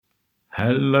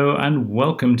Hello and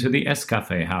welcome to the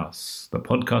Escafe House, the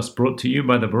podcast brought to you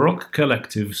by the Baroque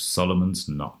collective Solomon's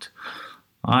Knot.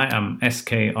 I am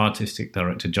SK Artistic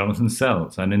Director Jonathan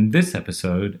Sells, and in this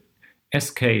episode,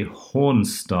 SK horn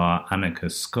star Annika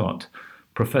Scott,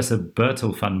 Professor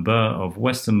Bertel van Beur of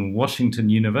Western Washington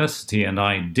University, and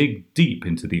I dig deep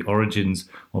into the origins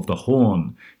of the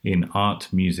horn in art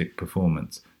music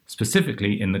performance,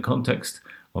 specifically in the context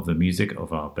of the music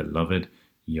of our beloved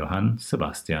Johann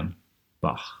Sebastian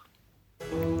Bach.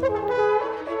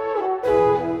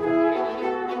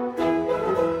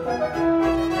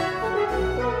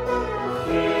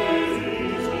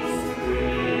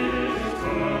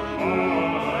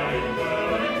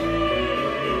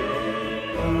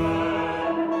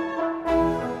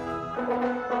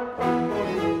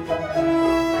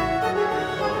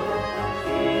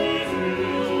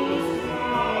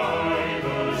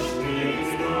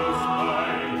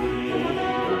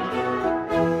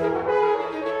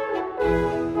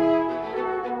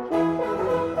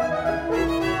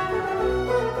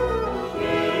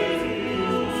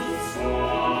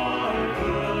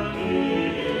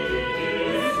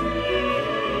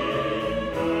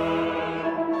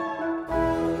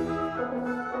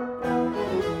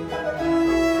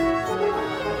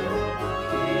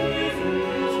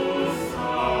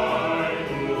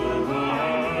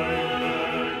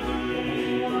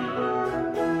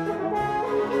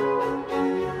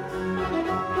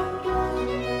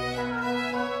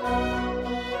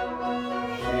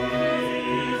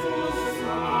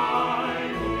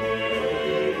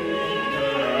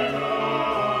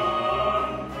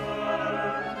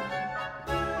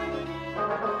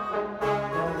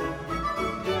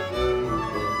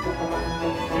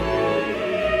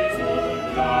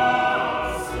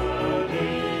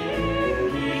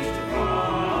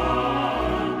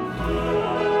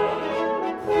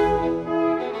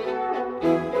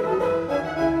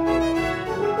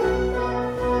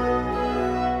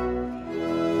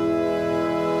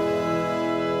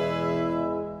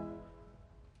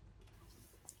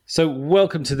 So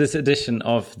welcome to this edition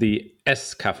of the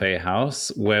Escafe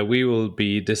House, where we will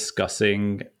be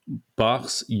discussing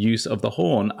Bach's use of the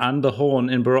horn and the horn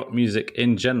in Baroque music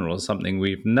in general, something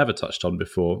we've never touched on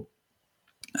before,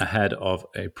 ahead of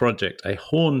a project, a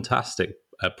horntastic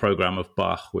program of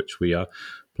Bach, which we are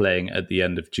playing at the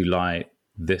end of July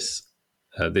this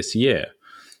year.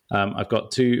 I've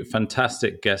got two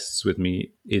fantastic guests with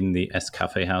me in the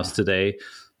Escafe House today,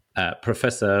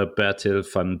 Professor Bertil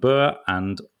van Beur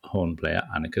and horn player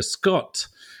Annika Scott.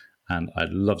 And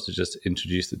I'd love to just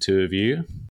introduce the two of you.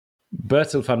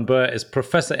 Bertil van Beur is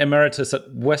Professor Emeritus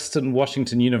at Western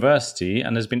Washington University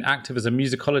and has been active as a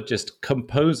musicologist,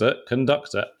 composer,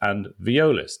 conductor, and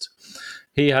violist.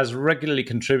 He has regularly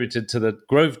contributed to the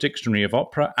Grove Dictionary of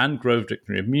Opera and Grove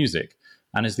Dictionary of Music,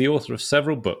 and is the author of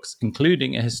several books,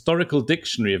 including a historical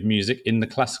dictionary of music in the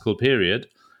classical period,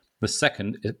 the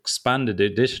second expanded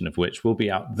edition of which will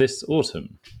be out this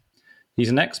autumn. He's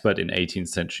an expert in 18th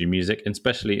century music,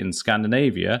 especially in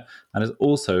Scandinavia, and has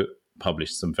also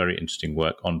published some very interesting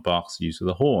work on Bach's use of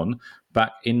the horn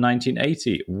back in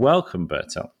 1980. Welcome,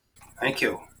 Bertel. Thank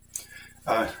you.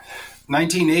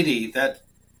 1980, that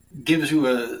gives you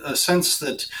a sense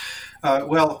that,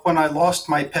 when I lost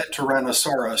my pet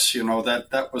Tyrannosaurus,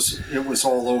 it was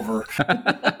all over.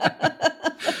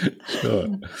 Sure.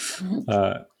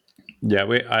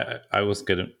 I was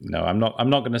gonna. No, I'm not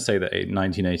gonna say that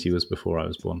 1980 was before I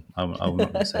was born. I'm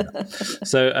not gonna say that.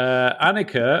 So,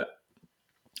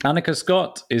 Annika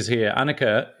Scott is here.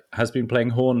 Annika has been playing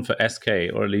horn for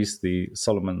SK, or at least the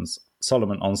Solomon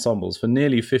ensembles, for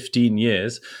nearly 15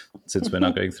 years, since we're now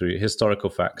going through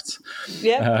historical facts.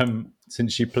 Yeah.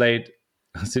 Since she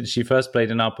first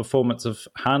played in our performance of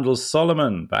Handel's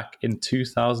Solomon back in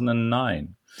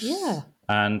 2009. Yeah.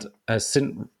 And has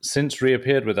since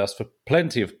reappeared with us for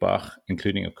plenty of Bach,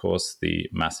 including, of course, the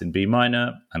Mass in B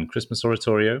minor and Christmas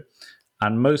Oratorio,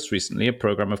 and most recently a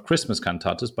program of Christmas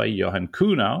cantatas by Johann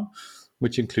Kuhnau,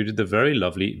 which included the very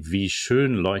lovely Wie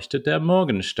schön leuchtet der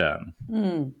Morgenstern,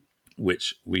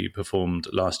 which we performed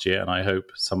last year, and I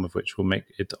hope some of which will make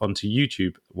it onto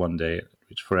YouTube one day,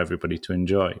 which for everybody to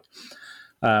enjoy.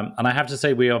 And I have to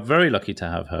say, we are very lucky to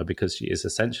have her because she is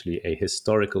essentially a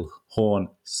historical horn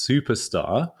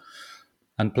superstar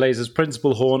and plays as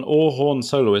principal horn or horn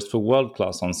soloist for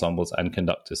world-class ensembles and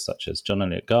conductors such as John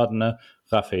Eliot Gardiner,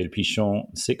 Raphael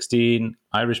Pichon, 16,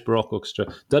 Irish Baroque Orchestra,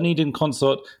 Dunedin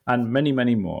Consort, and many,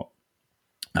 many more.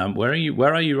 Where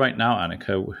are you right now,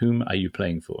 Annika? Whom are you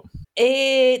playing for?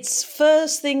 It's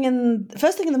first thing in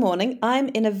the morning. I'm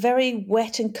in a very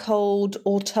wet and cold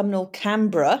autumnal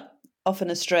Canberra, off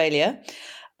in Australia.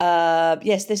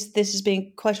 Yes, this has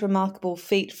been quite a remarkable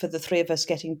feat for the three of us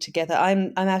getting together.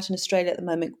 I'm out in Australia at the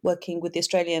moment, working with the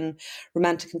Australian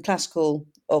Romantic and Classical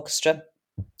Orchestra,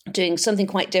 doing something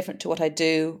quite different to what I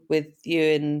do with you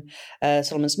in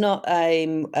Solomon's Knot.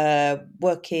 I'm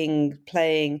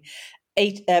playing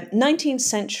 19th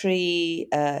century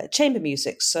chamber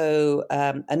music, so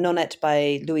a nonette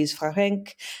by Louise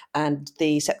Fahrenk and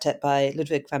the septet by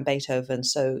Ludwig van Beethoven.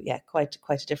 So yeah, quite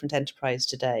a different enterprise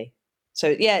today.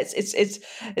 So yeah,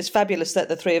 it's fabulous that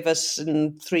the three of us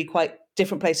in three quite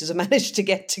different places have managed to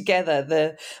get together.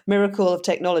 The miracle of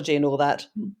technology and all that.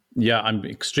 Yeah, I'm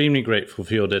extremely grateful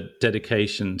for your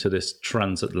dedication to this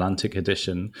transatlantic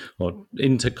edition or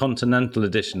intercontinental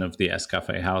edition of the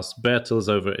Escafe House. Bertel's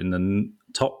over in the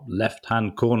top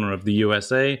left-hand corner of the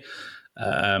USA.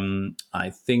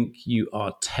 I think you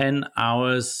are 10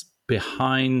 hours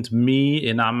behind me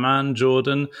in Amman,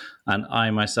 Jordan, and I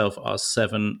myself are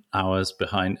 7 hours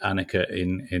behind Annika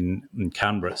in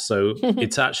Canberra. So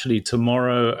it's actually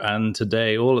tomorrow and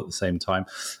today all at the same time.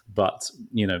 But,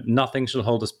 nothing shall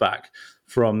hold us back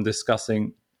from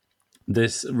discussing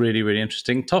this really, really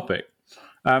interesting topic.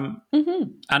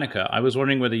 Annika, I was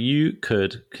wondering whether you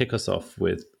could kick us off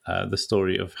with the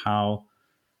story of how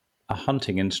a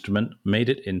hunting instrument made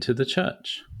it into the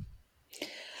church.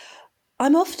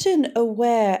 I'm often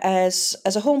aware as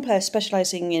a horn player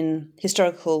specialising in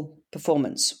historical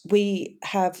performance, we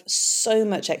have so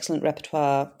much excellent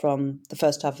repertoire from the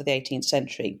first half of the 18th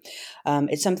century.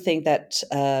 It's something that,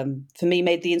 for me,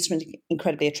 made the instrument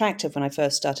incredibly attractive when I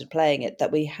first started playing it,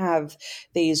 that we have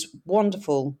these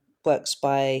wonderful works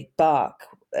by Bach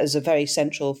as a very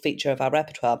central feature of our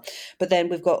repertoire. But then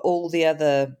we've got all the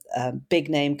other big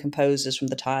name composers from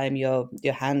the time, your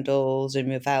Handels and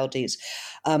your Vivaldis.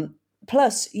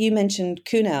 Plus, you mentioned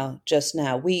Kuhnau just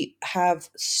now. We have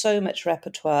so much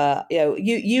repertoire.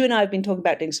 You and I have been talking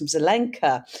about doing some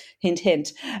Zelenka, hint,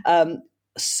 hint.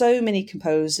 So many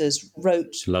composers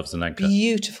wrote Love Zelenka.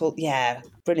 Beautiful,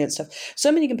 brilliant stuff.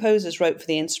 So many composers wrote for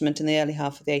the instrument in the early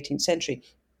half of the 18th century.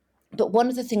 But one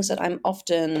of the things that I'm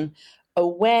often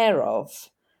aware of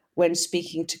when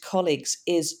speaking to colleagues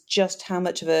is just how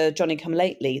much of a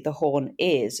Johnny-come-lately the horn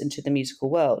is into the musical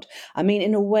world. I mean,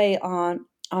 in a way, our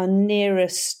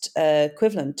nearest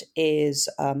equivalent is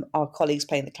our colleagues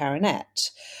playing the clarinet.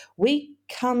 We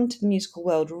come to the musical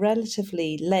world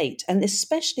relatively late, and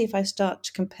especially if I start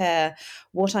to compare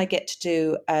what I get to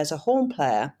do as a horn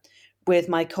player with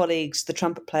my colleagues, the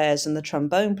trumpet players and the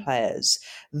trombone players,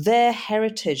 their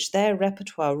heritage, their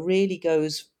repertoire really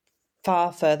goes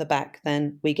far further back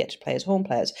than we get to play as horn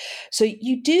players. So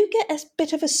you do get a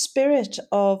bit of a spirit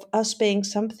of us being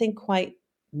something quite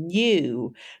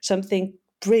new, something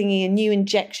bringing a new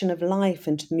injection of life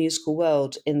into the musical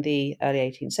world in the early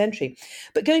 18th century.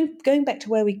 But going back to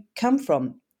where we come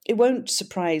from, it won't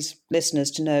surprise listeners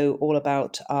to know all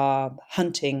about our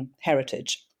hunting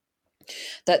heritage,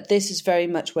 that this is very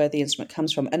much where the instrument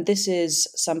comes from. And this is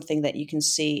something that you can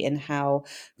see in how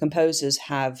composers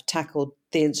have tackled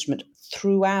the instrument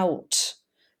throughout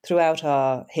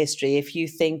our history. If you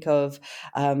think of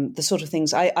the sort of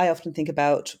things I often think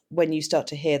about when you start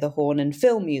to hear the horn in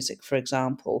film music, for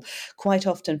example, quite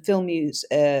often film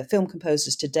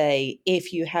composers today,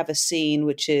 if you have a scene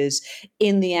which is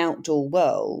in the outdoor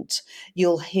world,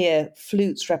 you'll hear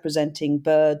flutes representing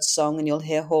bird song and you'll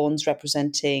hear horns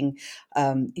representing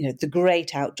the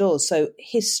great outdoors. So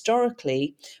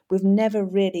historically, we've never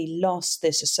really lost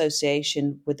this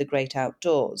association with the great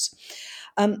outdoors.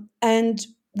 And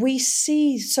we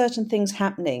see certain things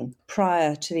happening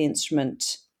prior to the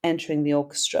instrument entering the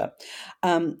orchestra.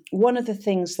 One of the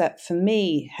things that for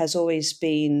me has always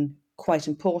been quite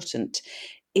important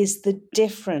is the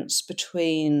difference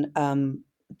between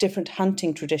different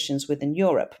hunting traditions within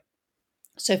Europe.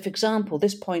 So, for example,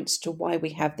 this points to why we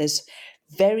have this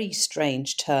very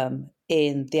strange term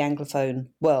in the Anglophone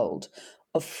world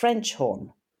of French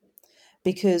horn.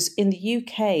 Because in the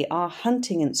UK, our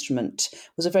hunting instrument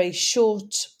was a very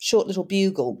short little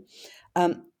bugle.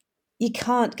 You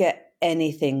can't get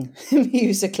anything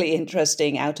musically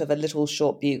interesting out of a little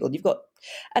short bugle. You've got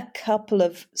a couple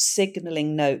of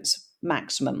signalling notes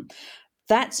maximum.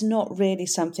 That's not really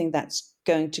something that's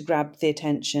going to grab the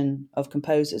attention of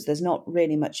composers. There's not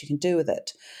really much you can do with it.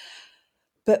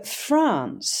 But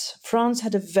France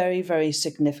had a very, very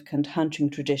significant hunting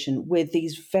tradition with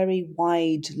these very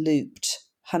wide looped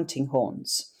hunting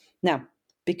horns. Now,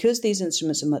 because these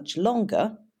instruments are much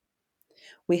longer,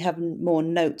 we have more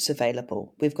notes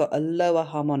available. We've got a lower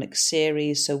harmonic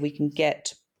series, so we can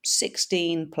get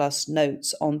 16 plus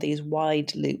notes on these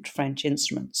wide looped French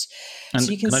instruments. And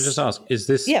so you can I just ask, is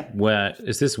this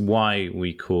why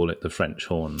we call it the French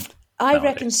horn? I nowadays?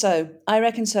 reckon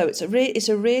so. It's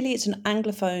an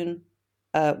Anglophone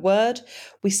word.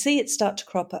 We see it start to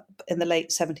crop up in the late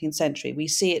 17th century. We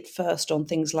see it first on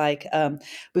things like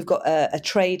we've got a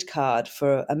trade card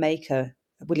for a maker,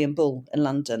 William Bull in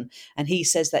London, and he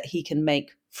says that he can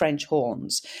make French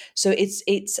horns. So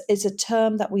it's a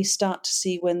term that we start to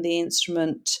see when the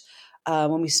instrument.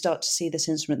 When we start to see this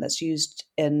instrument that's used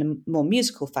in a more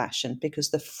musical fashion,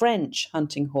 because the French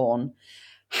hunting horn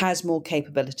has more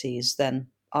capabilities than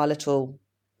our little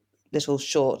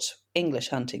short English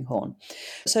hunting horn.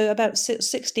 So about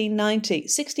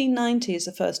 1690 is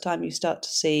the first time you start to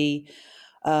see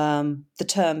the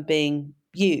term being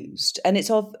used, and it's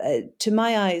to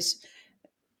my eyes,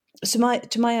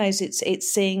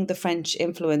 it's seeing the French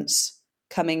influence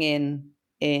coming in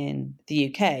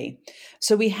the UK.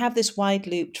 So we have this wide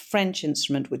looped French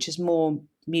instrument, which is more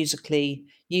musically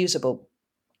usable.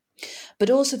 But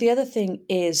also the other thing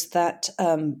is that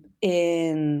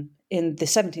in the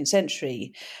 17th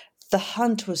century, the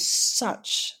hunt was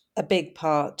such a big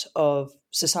part of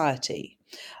society,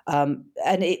 and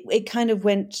it kind of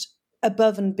went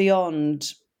above and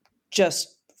beyond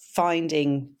just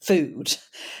finding food.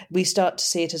 We start to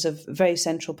see it as a very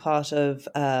central part of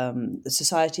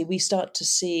society. We start to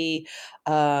see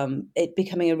it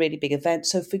becoming a really big event.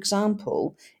 So, for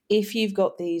example, if you've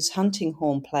got these hunting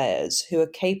horn players who are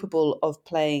capable of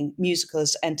playing musical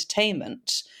as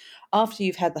entertainment, after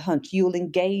you've had the hunt, you'll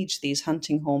engage these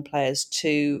hunting horn players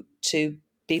to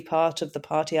be part of the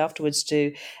party afterwards,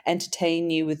 to entertain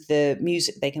you with the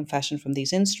music they can fashion from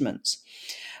these instruments.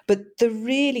 But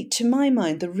to my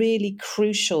mind, the really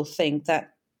crucial thing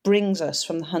that brings us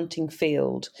from the hunting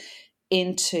field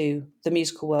into the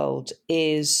musical world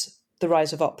is the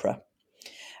rise of opera.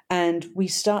 And we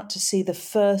start to see the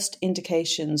first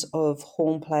indications of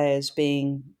horn players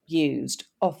being used,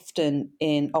 often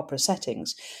in opera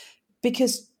settings.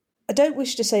 Because I don't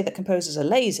wish to say that composers are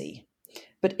lazy,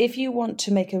 but if you want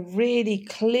to make a really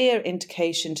clear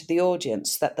indication to the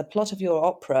audience that the plot of your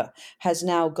opera has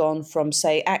now gone from,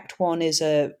 say, Act 1 is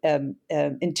a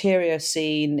interior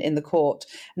scene in the court,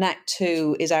 and Act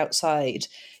 2 is outside,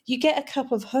 you get a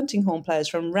couple of hunting horn players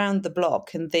from round the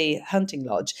block in the hunting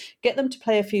lodge, get them to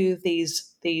play a few of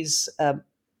these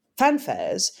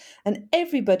fanfares, and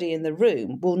everybody in the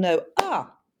room will know,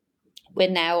 we're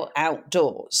now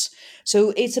outdoors.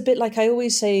 So it's a bit like, I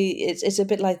always say, it's a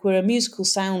bit like we're a musical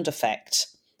sound effect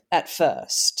at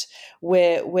first.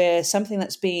 We're something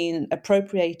that's been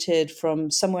appropriated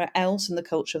from somewhere else in the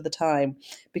culture of the time,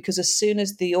 because as soon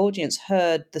as the audience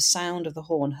heard the sound of the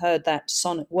horn, heard that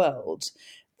sonic world,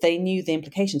 they knew the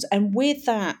implications. And with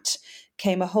that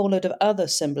came a whole load of other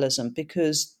symbolism,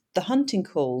 because the hunting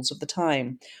calls of the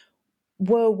time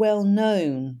were well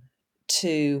known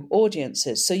to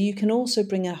audiences. So you can also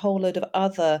bring a whole load of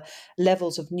other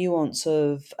levels of nuance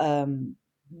of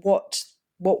what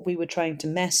we were trying to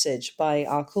message by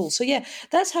our calls. So yeah,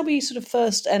 that's how we sort of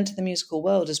first enter the musical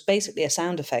world, as basically a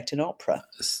sound effect in opera.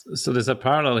 So there's a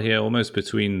parallel here almost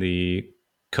between the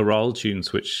chorale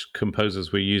tunes which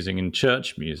composers were using in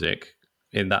church music,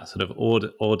 in that sort of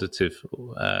auditive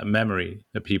memory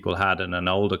that people had, and an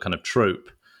older kind of trope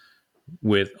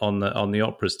with on the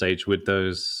opera stage with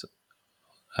those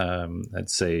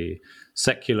let's say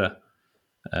secular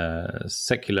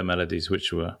melodies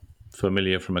which were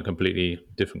familiar from a completely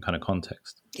different kind of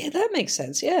context. Yeah, that makes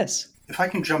sense. Yes. If I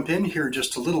can jump in here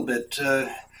just a little bit,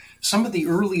 some of the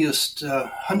earliest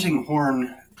hunting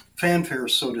horn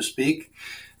fanfares, so to speak,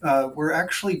 were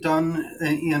actually done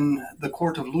in the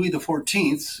court of Louis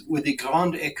XIV with the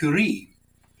Grande Écurie.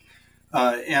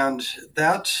 And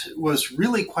that was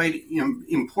really quite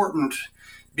important,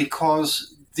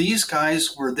 because these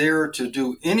guys were there to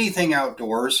do anything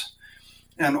outdoors.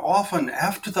 And often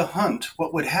after the hunt,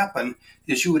 what would happen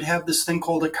is you would have this thing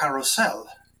called a carousel,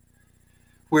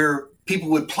 where people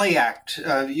would play act.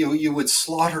 You would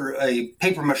slaughter a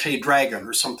papier-mâché dragon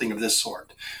or something of this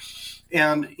sort.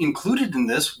 And included in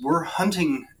this were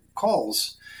hunting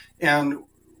calls. And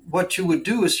what you would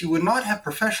do is you would not have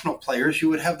professional players. You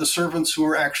would have the servants who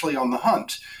were actually on the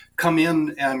hunt come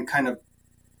in and kind of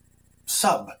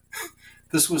sub.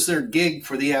 This was their gig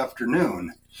for the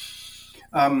afternoon.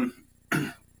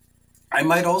 I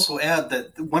might also add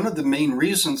that one of the main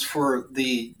reasons for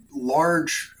the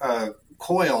large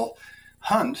coil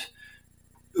hunt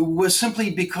was simply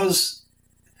because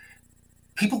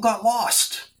people got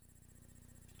lost.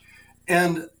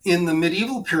 And in the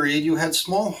medieval period, you had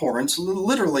small horns,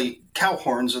 literally cow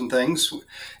horns and things,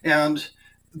 and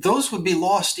those would be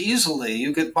lost easily.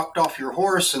 You get bucked off your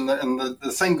horse and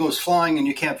the thing goes flying and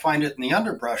you can't find it in the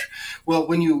underbrush. Well,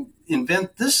 when you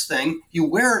invent this thing, you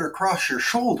wear it across your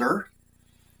shoulder,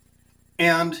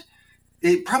 and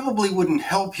it probably wouldn't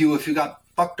help you if you got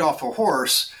bucked off a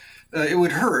horse. It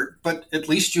would hurt, but at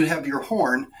least you'd have your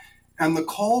horn. And the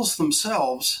calls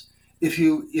themselves,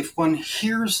 if one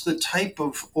hears the type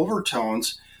of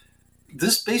overtones,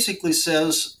 this basically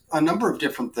says a number of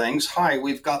different things. Hi,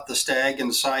 we've got the stag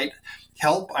in sight.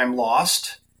 Help, I'm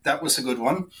lost. That was a good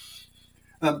one.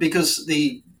 Because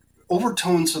the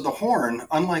overtones of the horn,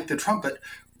 unlike the trumpet,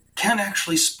 can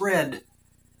actually spread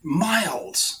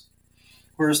miles.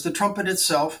 Whereas the trumpet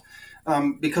itself,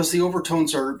 because the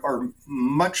overtones are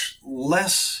much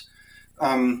less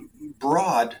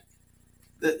broad,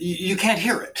 you can't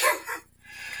hear it.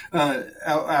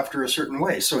 After a certain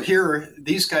way. So here,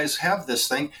 these guys have this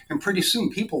thing, and pretty soon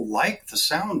people like the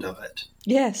sound of it.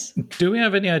 Yes. Do we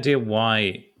have any idea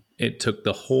why it took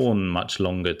the horn much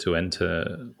longer to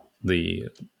enter the,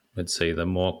 let's say, the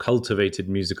more cultivated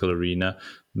musical arena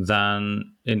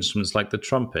than instruments like the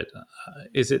trumpet?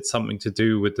 Is it something to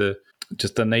do with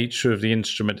just the nature of the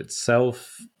instrument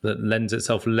itself that lends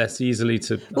itself less easily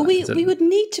to? Well, we would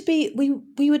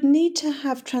need to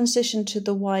have transition to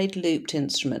the wide looped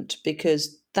instrument,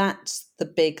 because that's the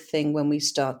big thing when we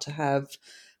start to have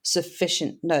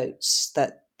sufficient notes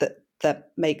that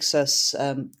makes us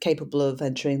capable of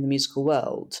entering the musical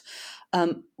world.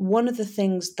 One of the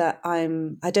things that I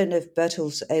don't know if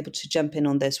Bertil's able to jump in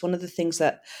on this. One of the things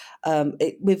that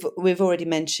we've already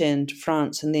mentioned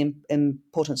France and the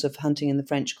importance of hunting in the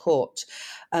French court.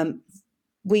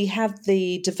 We have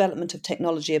the development of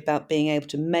technology about being able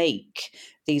to make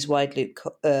these wide loop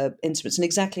instruments, and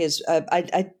exactly as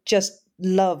I just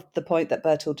loved the point that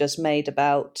Bertil just made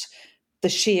about the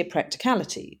sheer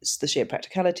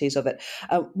practicalities of it.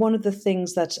 One of the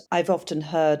things that I've often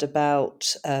heard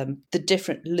about the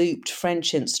different looped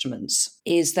French instruments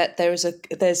is that there's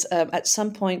at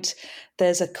some point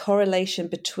there's a correlation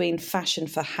between fashion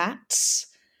for hats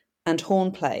and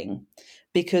horn playing,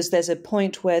 because there's a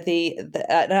point where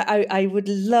I would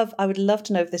love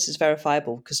to know if this is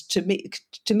verifiable, because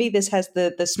to me this has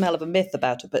the smell of a myth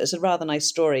about it, but it's a rather nice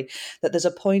story that there's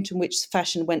a point in which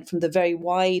fashion went from the very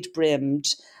wide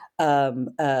brimmed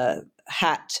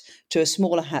hat to a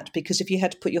smaller hat, because if you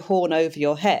had to put your horn over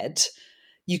your head,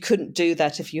 you couldn't do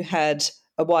that if you had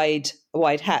a wide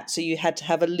hat. So you had to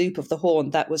have a loop of the horn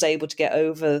that was able to get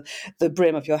over the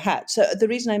brim of your hat. So the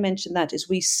reason I mention that is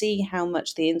we see how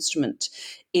much the instrument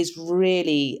is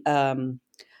really,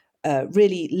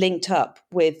 really linked up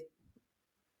with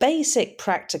basic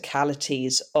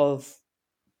practicalities of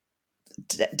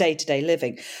day-to-day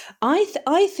living. I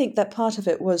think that part of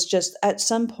it was just at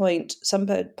some point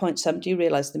somebody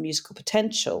realized the musical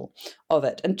potential of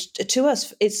it, and to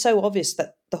us it's so obvious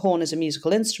that the horn is a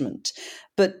musical instrument,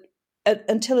 but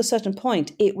until a certain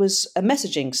point it was a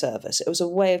messaging service. It was a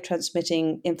way of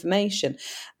transmitting information.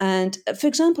 And for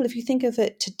example, if you think of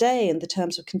it today in the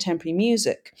terms of contemporary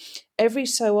music, every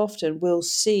so often we'll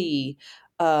see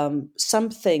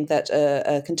something that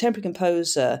a contemporary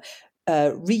composer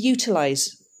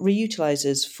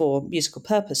reutilizes for musical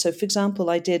purpose. So, for example,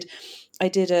 I did a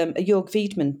Jörg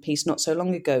Wiedmann piece not so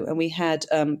long ago, and we had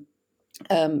one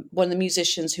of the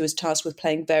musicians who was tasked with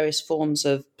playing various forms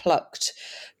of plucked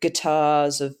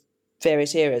guitars of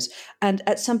various eras, and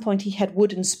at some point he had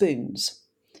wooden spoons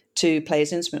to play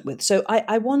his instrument with. So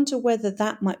I wonder whether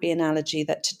that might be an analogy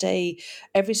that today,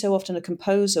 every so often, a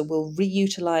composer will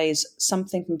reutilize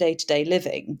something from day-to-day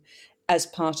living as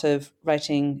part of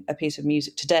writing a piece of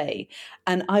music today.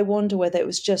 And I wonder whether it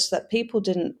was just that people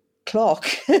didn't clock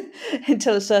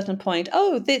until a certain point,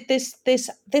 oh, this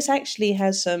actually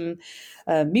has some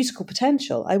musical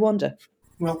potential. I wonder.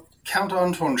 Well, Count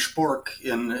Anton Spork,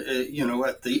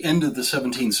 at the end of the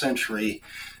 17th century,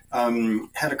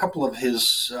 had a couple of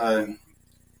his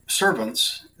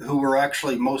servants, who were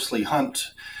actually mostly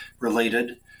hunt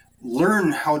related,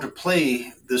 learn how to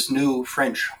play this new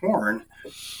French horn.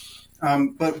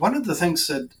 But one of the things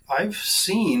that I've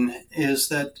seen is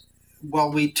that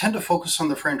while we tend to focus on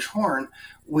the French horn,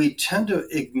 we tend to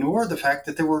ignore the fact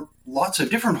that there were lots of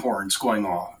different horns going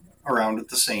on around at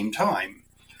the same time.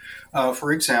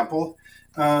 For example,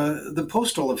 the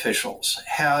postal officials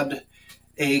had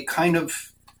a kind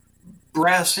of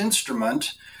brass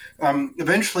instrument.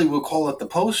 Eventually we'll call it the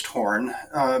post horn,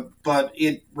 but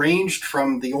it ranged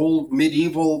from the old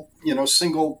medieval,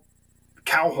 single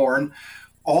cow horn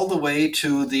all the way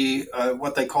to the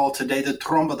what they call today the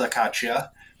tromba da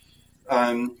caccia,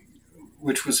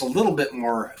 which was a little bit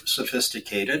more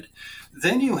sophisticated.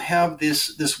 Then you have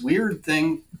this weird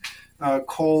thing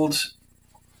called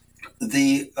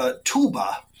the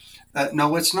tuba.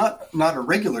 No, it's not a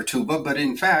regular tuba, but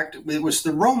in fact, it was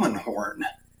the Roman horn,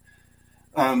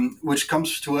 which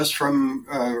comes to us from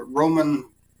Roman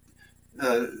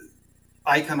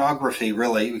iconography,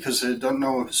 really, because I don't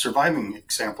know surviving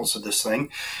examples of this thing.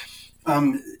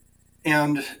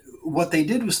 And what they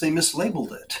did was they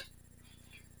mislabeled it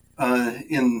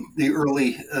in the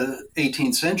early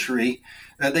 18th century.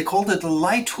 They called it a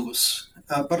litus,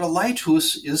 but a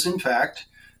litus is, in fact,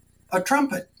 a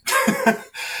trumpet.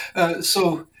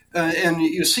 And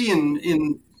you see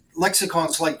in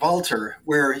lexicons like Walter,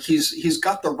 where he's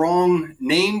got the wrong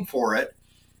name for it,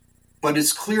 but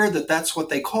it's clear that that's what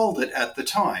they called it at the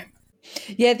time.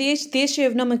 Yeah, the issue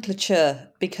of nomenclature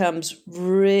becomes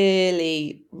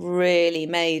really, really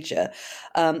major.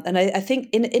 And I think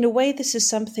in a way this is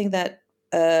something that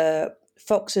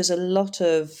foxes a lot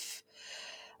of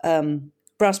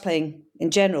brass playing in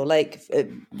general. Like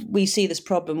we see this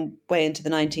problem way into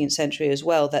the 19th century as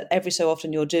well, that every so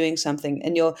often you're doing something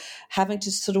and you're having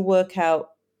to sort of work out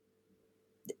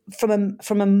from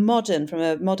a modern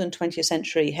 20th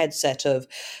century headset of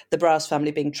the brass family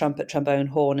being trumpet, trombone,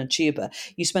 horn, and tuba.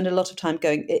 You spend a lot of time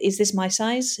going, is this my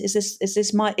size? Is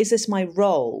this my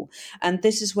role? And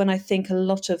this is when I think a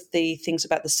lot of the things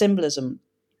about the symbolism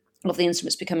of the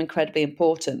instruments become incredibly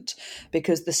important,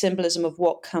 because the symbolism of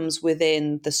what comes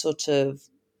within the sort of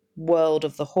world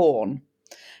of the horn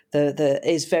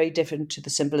is very different to the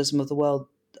symbolism of the world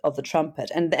of the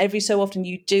trumpet. And every so often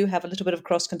you do have a little bit of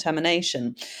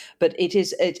cross-contamination, but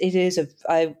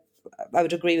I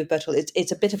would agree with Bertolt,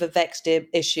 it's a bit of a vexed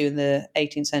issue in the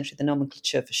 18th century, the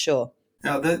nomenclature, for sure.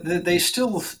 Now, they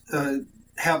still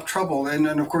have trouble, and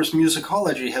of course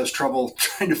musicology has trouble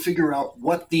trying to figure out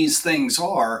what these things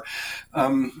are,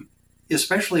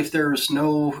 especially if there's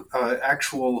no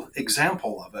actual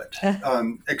example of it,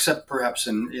 except perhaps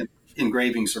in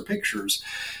engravings or pictures.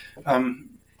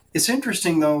 It's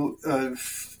interesting, though,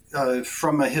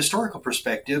 from a historical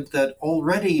perspective, that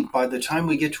already by the time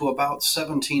we get to about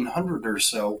 1700 or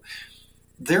so,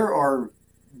 there are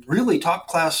really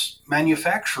top-class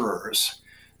manufacturers,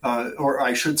 or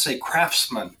I should say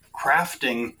craftsmen,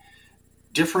 crafting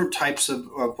different types of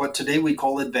what today we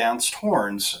call advanced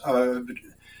horns.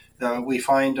 We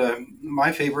find,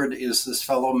 my favorite is this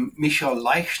fellow, Michael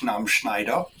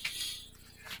Leichnamschneider,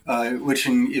 which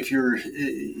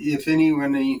if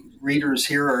any readers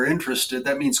here are interested,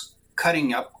 that means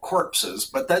cutting up corpses,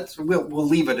 but we'll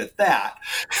leave it at that.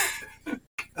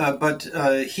 But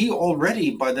he already,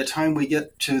 by the time we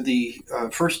get to the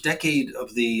first decade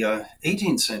of the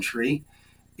 18th century,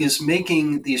 is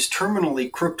making these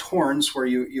terminally crooked horns where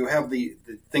you have the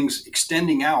things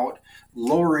extending out,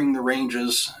 lowering the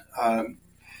ranges,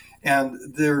 and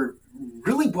they're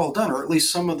really well done, or at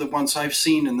least some of the ones I've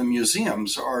seen in the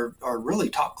museums are really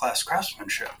top-class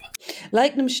craftsmanship.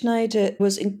 Leichnamschneider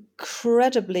was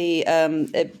incredibly,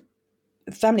 a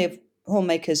family of horn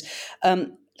makers,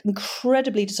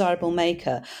 incredibly desirable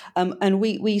maker, and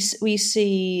we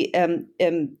see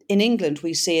in England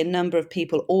we see a number of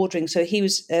people ordering. So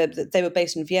they were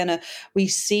based in Vienna. We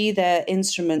see their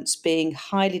instruments being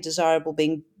highly desirable,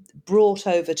 being brought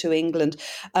over to England.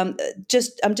 I'm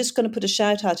just going to put a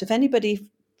shout out. If anybody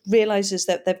realizes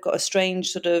that they've got a strange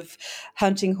sort of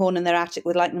hunting horn in their attic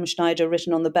with Leichnamschneider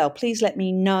written on the bell, please let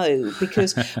me know,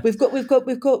 because we've got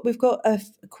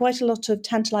quite a lot of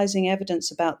tantalizing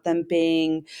evidence about them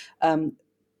being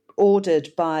ordered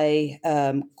by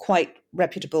quite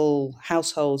reputable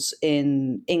households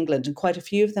in England, and quite a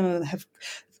few of them have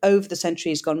over the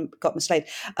centuries got mislaid.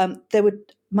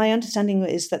 My understanding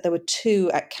is that there were two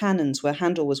at Cannons where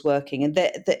Handel was working, and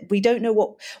we don't know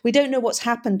what's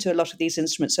happened to a lot of these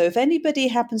instruments. So if anybody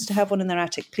happens to have one in their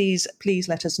attic, please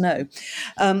let us know.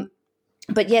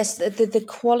 But yes, the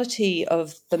quality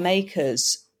of the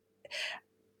makers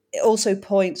also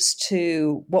points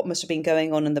to what must have been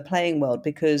going on in the playing world,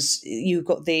 because you've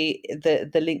got the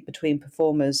link between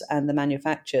performers and the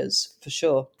manufacturers, for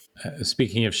sure.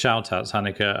 Speaking of shout-outs,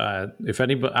 Hanneke, if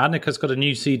anybody, Annika's got a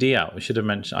new CD out. I should have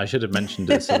mentioned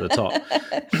this at the top,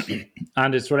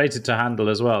 and it's related to Handel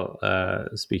as well.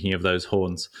 Speaking of those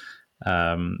horns,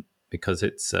 because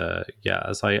it's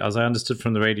as I understood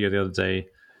from the radio the other day,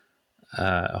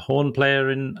 a horn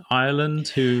player in Ireland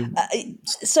who.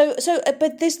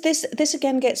 But this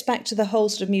again gets back to the whole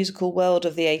sort of musical world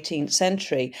of the 18th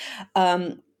century.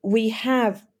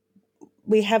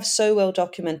 We have so well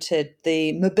documented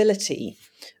the mobility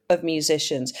of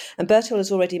musicians, and Bertolt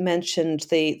has already mentioned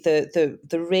the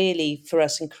really, for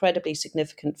us, incredibly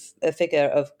significant figure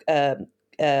of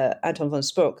Anton von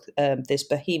Spuck, this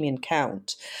Bohemian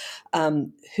count,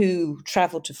 who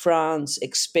travelled to France,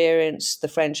 experienced the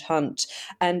French hunt,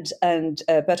 and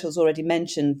Bertol's already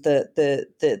mentioned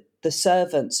the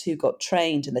servants who got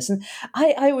trained in this. And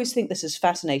I always think this is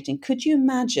fascinating. Could you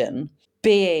imagine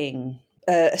being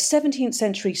a 17th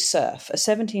century serf, a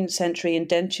 17th century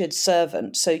indentured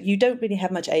servant? So you don't really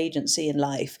have much agency in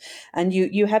life. And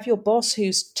you have your boss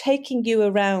who's taking you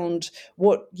around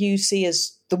what you see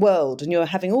as the world, and you're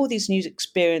having all these new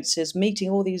experiences, meeting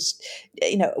all these,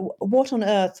 what on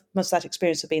earth must that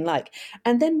experience have been like?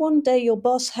 And then one day your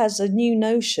boss has a new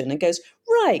notion and goes,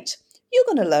 right, you're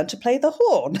going to learn to play the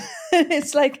horn.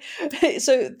 It's like,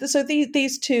 so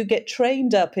these two get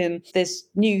trained up in this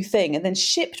new thing and then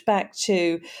shipped back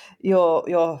to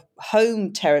your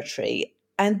home territory.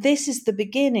 And this is the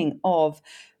beginning of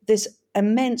this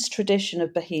immense tradition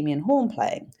of Bohemian horn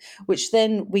playing, which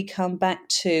then we come back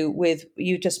to with,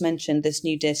 you just mentioned this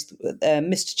new disc,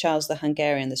 Mr. Charles the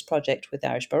Hungarian, this project with the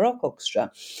Irish Baroque Orchestra.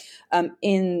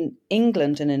 In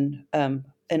England and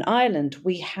in Ireland,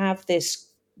 we have this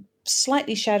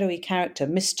slightly shadowy character,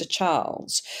 Mr.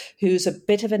 Charles, who's a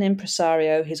bit of an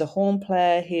impresario. He's a horn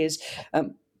player. He's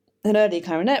an early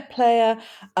clarinet player.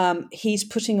 He's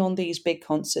putting on these big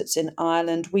concerts in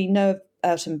Ireland. We know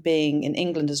about him being in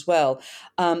England as well.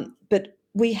 But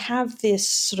we have this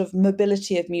sort of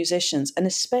mobility of musicians, and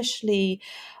especially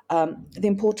the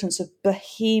importance of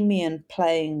Bohemian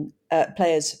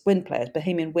players,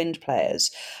 Bohemian wind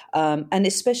players. And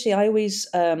especially I always...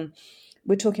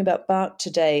 we're talking about Bach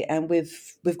today, and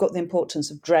we've got the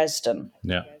importance of Dresden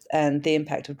and the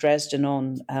impact of Dresden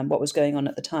on what was going on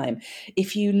at the time.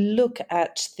 If you look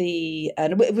at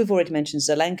and we've already mentioned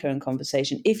Zelenka in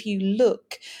conversation, if you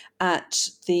look at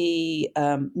the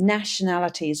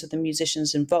nationalities of the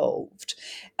musicians involved,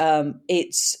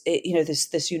 it's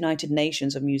this United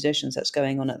Nations of musicians that's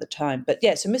going on at the time. But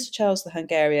yeah, so Mr. Charles the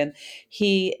Hungarian,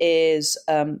 he is...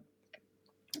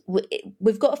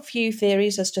 we've got a few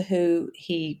theories as to who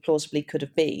he plausibly could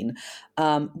have been,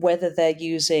 whether they're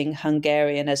using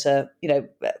Hungarian as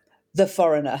the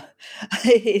foreigner,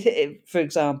 for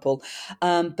example.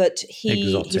 But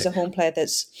he's a horn player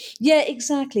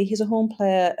exactly. He's a horn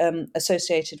player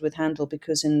associated with Handel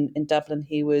because in Dublin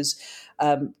he was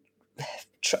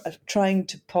trying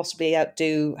to possibly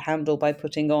outdo Handel by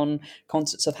putting on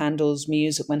concerts of Handel's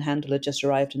music when Handel had just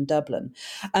arrived in Dublin.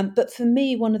 But for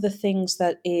me, one of the things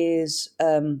that is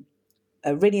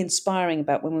really inspiring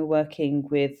about when we're working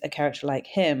with a character like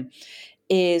him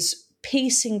is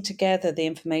piecing together the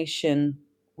information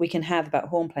we can have about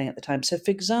horn playing at the time. So,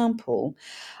 for example,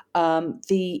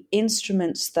 the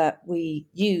instruments that we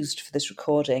used for this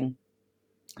recording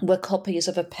were copies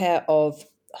of a pair of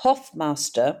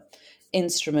Hofmaster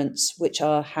instruments which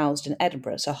are housed in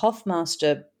Edinburgh. So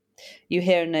Hofmaster, you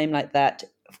hear a name like that,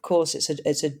 of course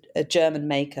it's a German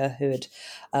maker who had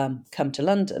come to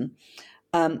London.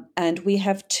 And we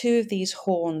have two of these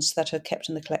horns that are kept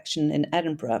in the collection in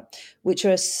Edinburgh, which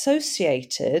are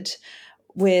associated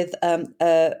with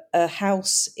a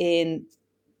house in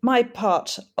my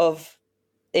part of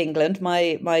England,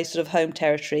 my sort of home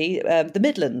territory, the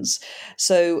Midlands.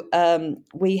 So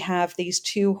we have these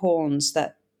two horns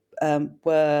that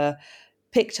were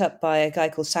picked up by a guy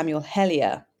called Samuel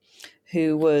Hellier,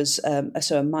 who was a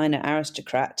sort of minor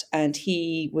aristocrat, and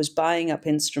he was buying up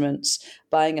instruments,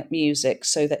 buying up music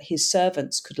so that his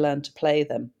servants could learn to play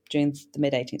them during the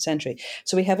mid-18th century.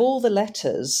 So we have all the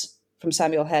letters from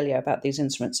Samuel Hellier about these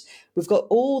instruments. We've got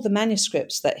all the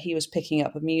manuscripts that he was picking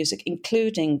up of music,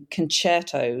 including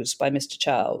concertos by Mr.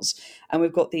 Charles, and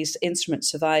we've got these instruments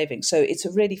surviving. So it's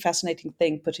a really fascinating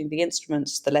thing, putting the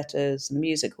instruments, the letters, and the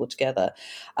music all together.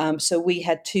 So we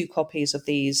had two copies of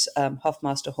these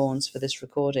Hofmaster horns for this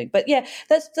recording. But yeah,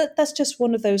 that's just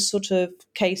one of those sort of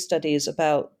case studies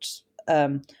about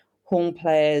horn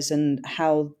players and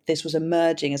how this was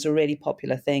emerging as a really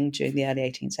popular thing during the early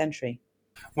 18th century.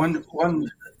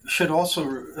 One should also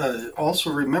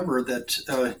remember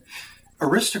that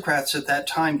aristocrats at that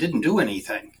time didn't do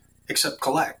anything except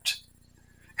collect.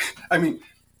 I mean,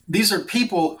 these are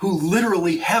people who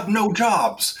literally have no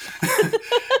jobs.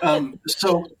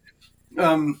 So,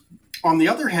 on the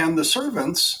other hand, the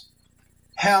servants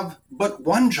have but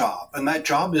one job, and that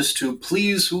job is to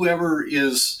please whoever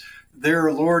is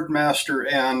their lord master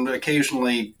and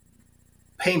occasionally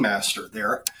paymaster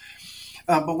there.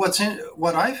 But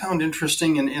what I found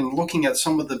interesting in looking at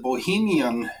some of the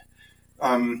Bohemian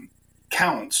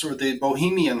counts or the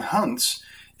Bohemian hunts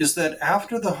is that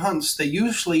after the hunts, they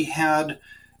usually had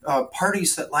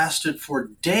parties that lasted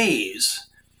for days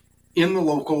in the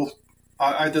local,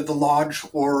 either the lodge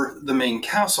or the main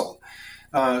castle.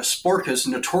 Spork is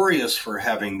notorious for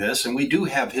having this, and we do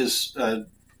have his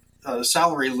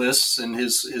salary lists and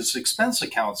his expense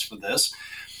accounts for this.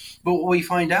 But what we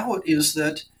find out is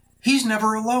that he's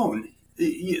never alone.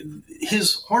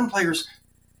 His horn players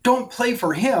don't play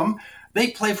for him.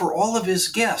 They play for all of his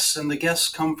guests, and the guests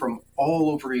come from all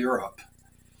over Europe.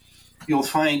 You'll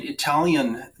find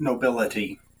Italian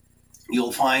nobility.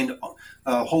 You'll find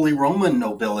Holy Roman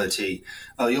nobility.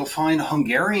 You'll find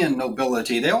Hungarian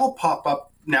nobility. They all pop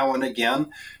up now and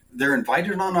again. They're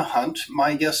invited on a hunt.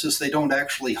 My guess is they don't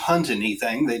actually hunt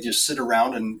anything. They just sit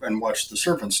around and watch the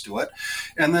servants do it.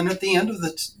 And then at the end of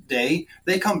the day,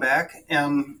 they come back,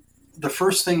 and the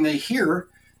first thing they hear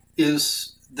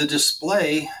is the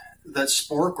display that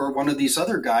Spork or one of these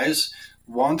other guys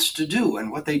wants to do.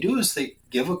 And what they do is they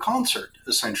give a concert,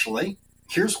 essentially.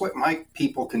 Here's what my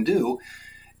people can do.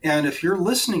 And if you're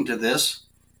listening to this,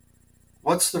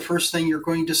 what's the first thing you're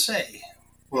going to say?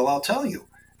 Well, I'll tell you.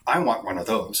 I want one of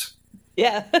those.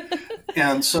 Yeah.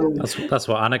 And so that's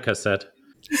what Annika said.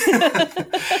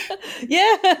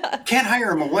 Yeah. Can't hire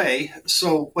them away.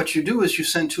 So what you do is you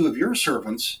send two of your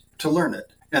servants to learn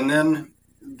it. And then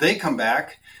they come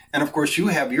back. And of course, you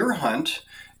have your hunt,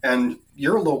 and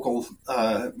your local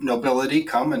nobility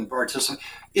come and participate.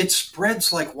 It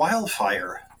spreads like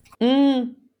wildfire.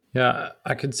 Mm. Yeah,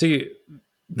 I can see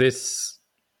this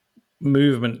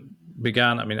movement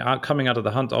began, coming out of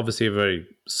the hunt, obviously a very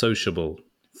sociable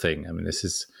thing. This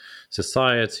is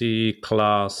society,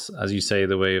 class, as you say,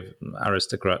 the way of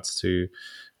aristocrats to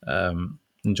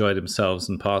enjoy themselves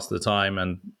and pass the time,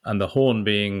 and the horn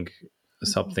being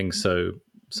something so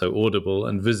audible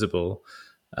and visible,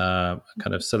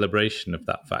 kind of celebration of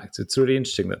that fact. It's really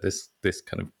interesting that this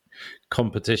kind of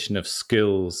competition of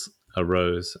skills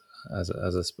arose as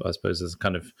I suppose as a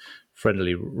kind of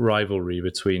friendly rivalry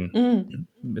between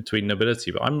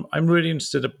nobility. But I'm really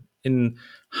interested in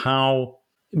how,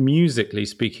 musically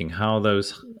speaking, how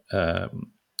those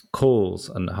calls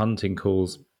and hunting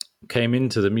calls came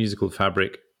into the musical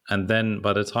fabric, and then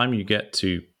by the time you get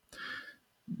to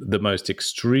the most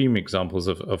extreme examples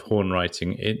of horn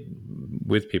writing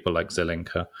with people like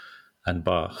Zelenka and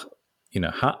Bach,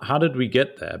 how did we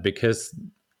get there? Because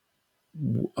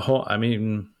the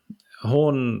horn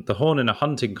in a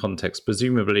hunting context,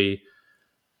 presumably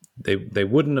they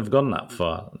wouldn't have gone that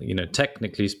far.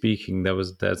 Technically speaking,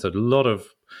 there's a lot of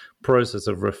process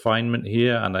of refinement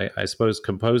here, and I suppose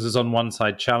composers on one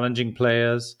side challenging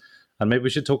players, and maybe we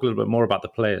should talk a little bit more about the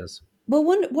players. Well,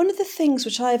 one of the things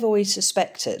which I've always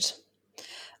suspected,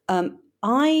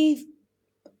 I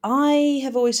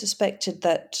have always suspected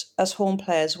that as horn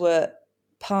players were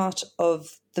part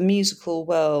of the musical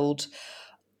world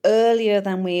earlier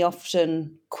than we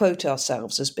often quote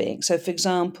ourselves as being. So, for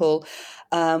example,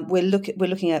 we're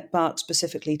looking at Bach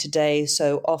specifically today.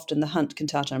 So often the Hunt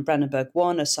Cantata and Brandenburg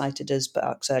 1 are cited as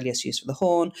Bach's earliest use of the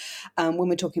horn. When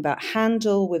we're talking about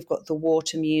Handel, we've got the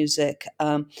water music.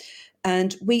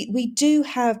 And we do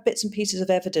have bits and pieces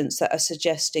of evidence that are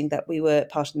suggesting that we were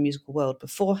part of the musical world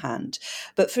beforehand.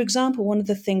 But for example, one of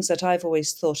the things that I've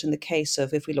always thought in the case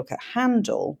of, if we look at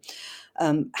Handel,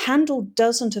 Handel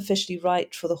doesn't officially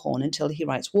write for the horn until he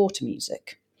writes water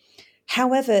music.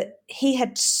 However, he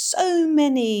had so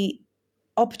many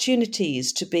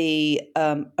opportunities to be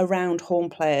around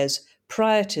horn players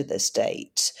prior to this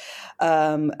date.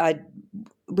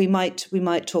 We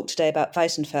might talk today about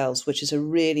Weissenfels, which is a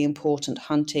really important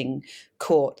hunting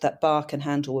court that Bach and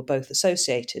Handel were both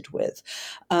associated with.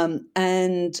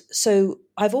 And so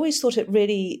I've always thought it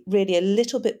really, really a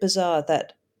little bit bizarre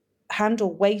that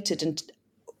Handel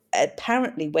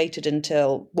apparently waited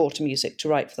until water music to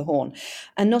write for the horn.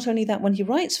 And not only that, when he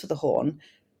writes for the horn,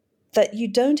 that you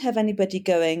don't have anybody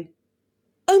going,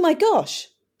 oh my gosh,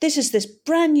 this is this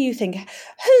brand new thing.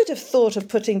 Who'd have thought of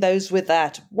putting those with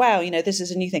that? Wow, this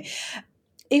is a new thing.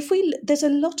 There's a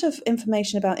lot of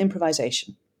information about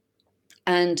improvisation.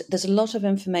 And there's a lot of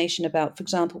information about, for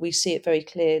example, we see it very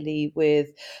clearly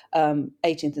with 18th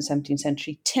and 17th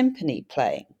century timpani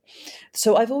playing.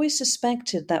 So I've always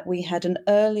suspected that we had an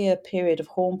earlier period of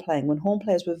horn playing when horn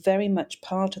players were very much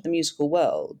part of the musical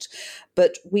world,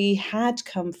 but we had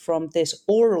come from this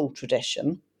oral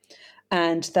tradition,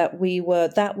 and that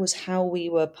was how we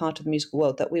were part of the musical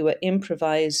world, that we were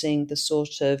improvising the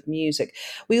sort of music.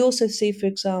 We also see, for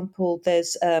example,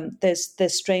 there's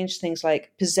strange things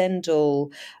like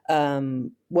Pisendel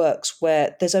works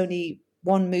where there's only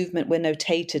one movement we're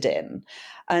notated in.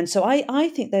 And so I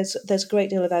think there's a great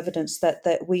deal of evidence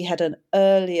that we had an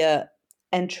earlier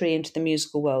entry into the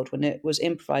musical world when it was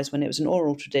improvised, when it was an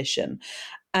oral tradition.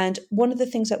 And one of the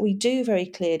things that we do very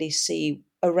clearly see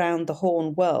around the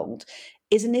horn world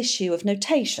is an issue of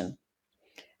notation.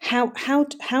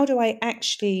 how do I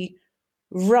actually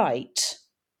write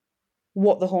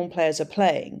what the horn players are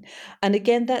playing? And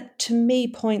again, that to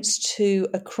me points to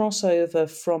a crossover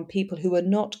from people who are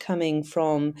not coming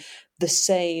from the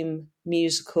same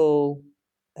musical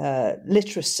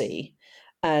literacy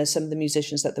as some of the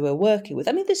musicians that they were working with.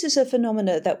 I mean, this is a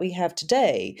phenomena that we have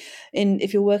today.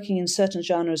 If you're working in certain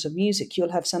genres of music,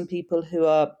 you'll have some people who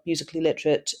are musically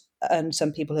literate and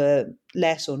some people who are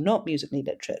less or not musically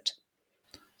literate.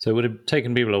 So it would have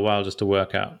taken people a while just to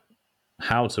work out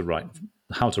how to write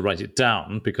it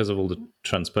down because of all the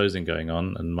transposing going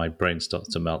on, and my brain starts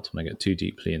to melt when I get too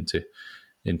deeply into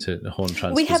the horn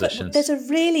transpositions. There's a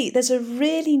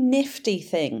really nifty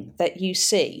thing that you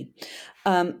see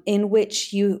in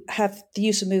which you have the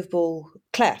use of movable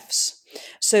clefs.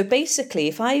 So basically,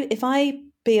 if I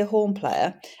be a horn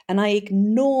player and I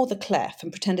ignore the clef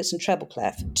and pretend it's a treble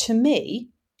clef, to me,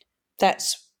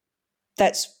 that's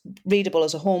readable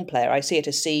as a horn player. I see it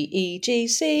as C, E, G,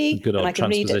 C, good old and I can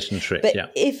read it. transposition trick. But yeah.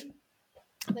 if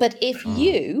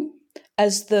you,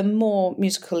 as the more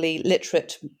musically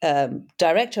literate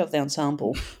director of the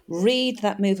ensemble, read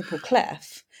that movable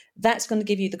clef, that's going to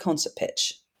give you the concert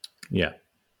pitch. Yeah,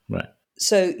 right.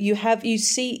 So you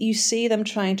see them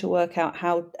trying to work out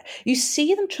how to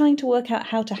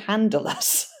handle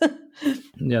us.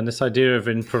 Yeah, and this idea of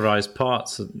improvised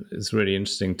parts is really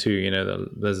interesting too. You know,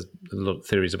 there's a lot of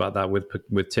theories about that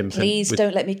with Tim. Please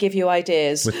don't let me give you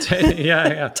ideas.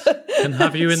 Yeah. Can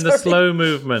have you in the slow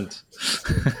movement.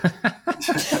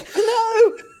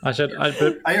 No. I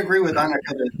agree with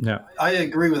Annika. I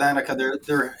agree with Annika.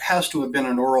 There has to have been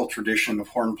an oral tradition of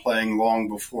horn playing long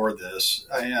before this,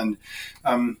 and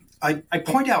I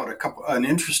point out an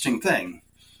interesting thing.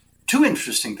 Two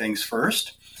interesting things.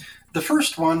 First, the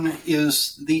first one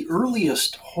is the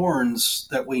earliest horns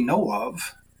that we know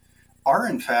of are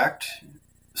in fact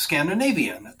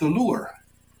Scandinavian, the lure.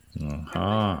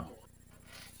 Uh-huh.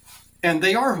 And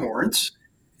they are horns,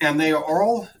 and they are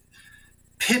all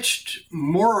pitched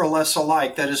more or less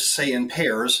alike, that is to say in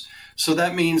pairs. So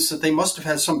that means that they must have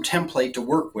had some template to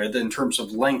work with in terms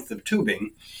of length of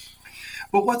tubing.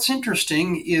 But what's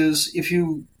interesting is if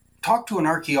you talk to an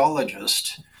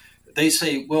archaeologist, they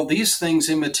say, well, these things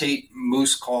imitate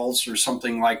moose calls or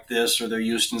something like this, or they're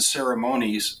used in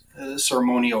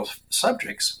ceremonial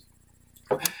subjects.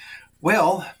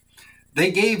 Well,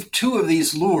 they gave two of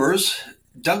these lures,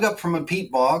 dug up from a peat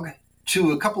bog,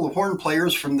 to a couple of horn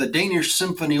players from the Danish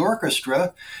Symphony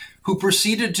Orchestra who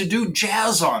proceeded to do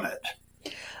jazz on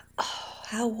it. Oh,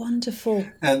 how wonderful.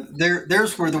 And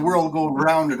there's where the world goes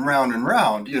round and round and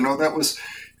round. You know, that was,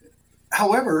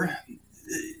 however,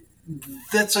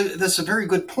 that's a very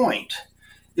good point.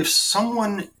 If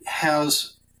someone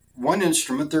has one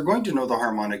instrument, they're going to know the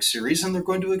harmonic series and they're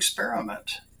going to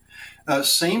experiment.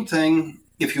 Same thing,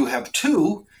 if you have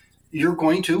two, you're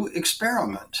going to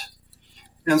experiment.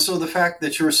 And so the fact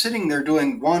that you're sitting there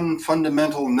doing one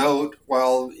fundamental note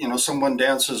while, you know, someone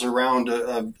dances around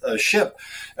a ship,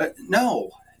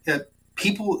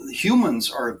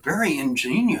 humans are very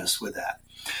ingenious with that.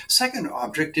 Second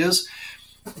object is,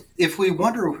 if we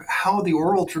wonder how the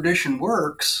oral tradition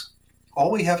works,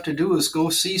 all we have to do is go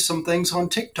see some things on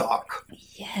TikTok.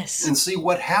 Yes. And see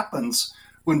what happens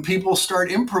when people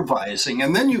start improvising.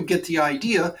 And then you get the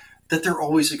idea that they're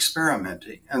always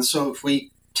experimenting. And so if we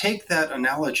take that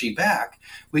analogy back,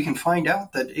 we can find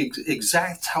out that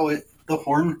exact how the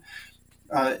horn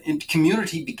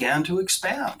community began to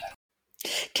expand.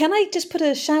 Can I just put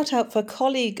a shout out for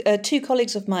two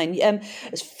colleagues of mine?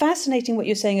 It's fascinating what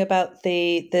you're saying about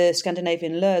the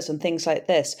Scandinavian lures and things like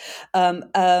this.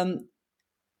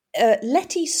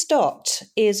 Letty Stott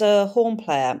is a horn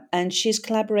player, and she's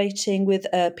collaborating with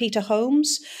Peter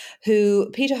Holmes,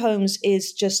 Peter Holmes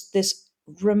is just this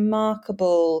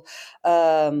remarkable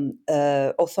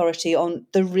authority on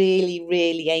the really,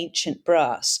 really ancient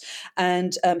brass,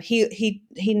 and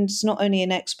he's not only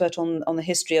an expert on the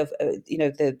history of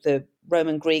the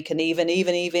Roman, Greek, and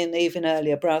even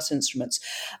earlier brass instruments,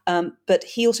 but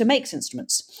he also makes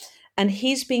instruments, and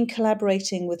he's been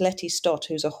collaborating with Letty Stott,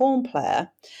 who's a horn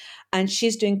player. And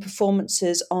she's doing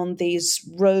performances on these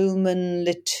Roman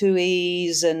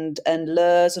lituis and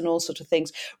lures and all sorts of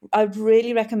things. I'd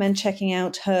really recommend checking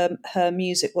out her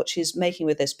music, what she's making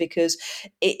with this, because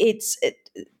it's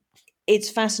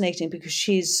fascinating, because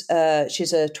she's a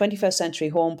 21st century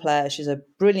horn player. She's a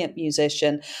brilliant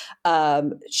musician.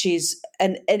 And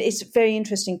it's very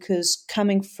interesting because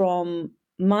coming from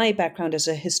my background as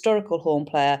a historical horn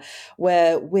player,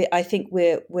 where I think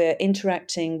we're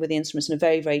interacting with the instruments in a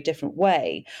very, very different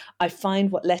way, I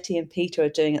find what Letty and Peter are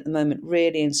doing at the moment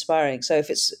really inspiring. So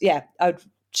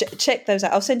check those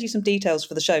out. I'll send you some details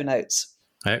for the show notes.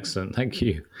 Excellent. Thank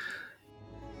you.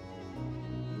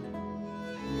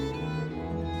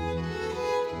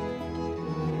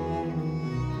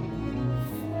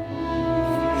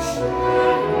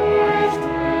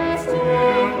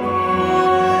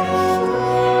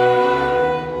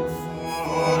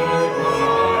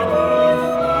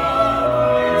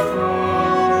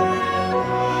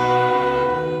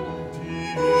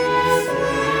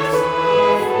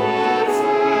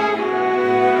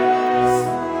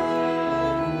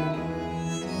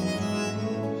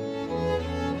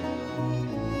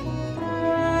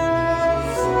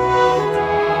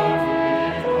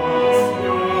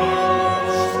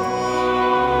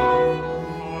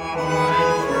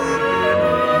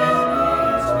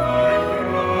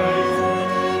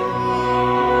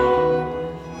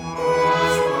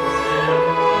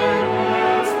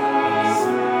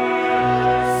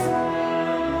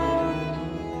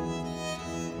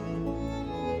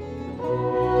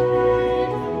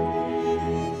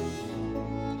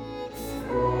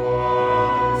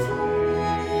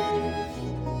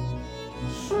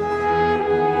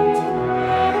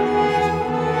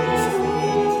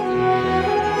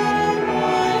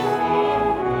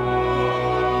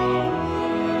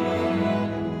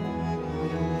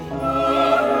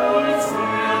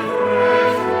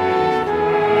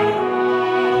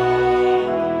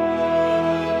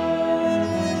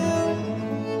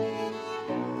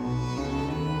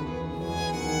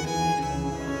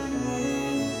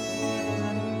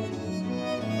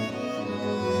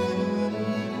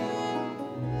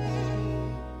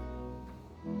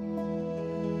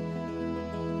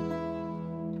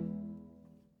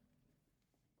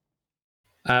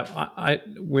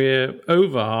 We're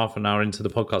over half an hour into the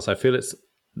podcast. I feel it's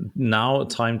now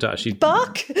time to actually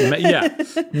Bach?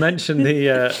 mention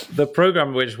the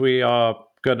program which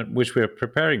we're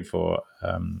preparing for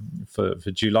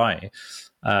July,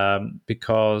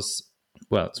 because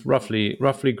it's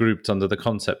roughly grouped under the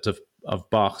concept of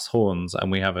Bach's horns,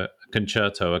 and we have a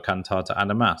concerto, a cantata,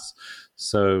 and a mass.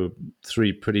 So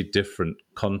 3 pretty different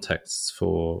contexts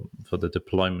for the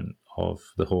deployment of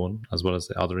the horn, as well as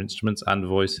the other instruments and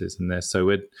voices in there. So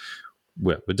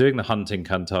we're doing the hunting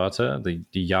cantata, the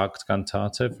Jagd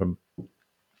cantata from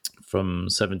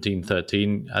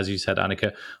 1713, as you said,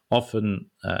 Annika,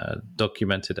 often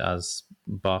documented as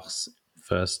Bach's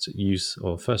first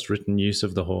written use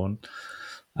of the horn.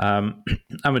 And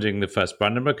we're doing the first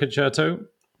Brandenburg concerto,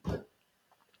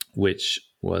 which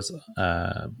was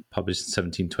published in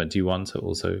 1721, so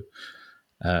also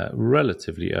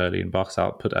relatively early in Bach's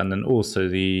output, and then also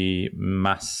the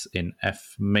Mass in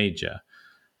F major,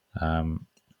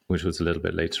 which was a little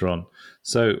bit later on.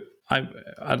 So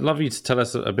I'd love you to tell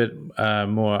us a bit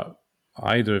more,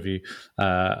 either of you,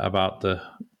 about the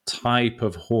type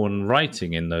of horn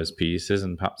writing in those pieces,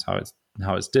 and perhaps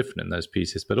how it's different in those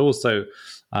pieces. But also,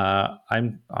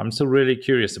 I'm still really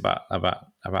curious about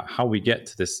how we get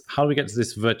to this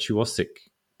virtuosic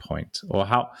point, or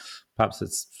how perhaps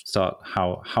let's start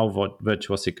how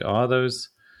virtuosic are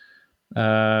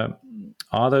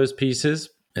those pieces.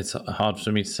 It's hard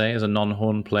for me to say as a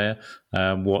non-horn player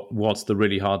what's the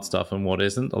really hard stuff and what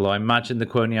isn't, although I imagine the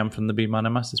quoniam from the B minor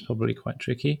mass is probably quite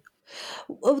tricky.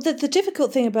 Well, the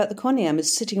difficult thing about the quoniam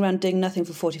is sitting around doing nothing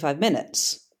for 45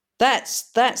 minutes. That's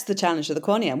the challenge of the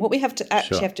quoniam. What we have to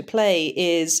actually have to play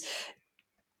is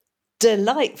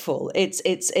delightful. It's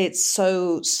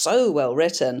so well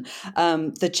written.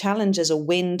 The challenge as a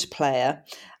wind player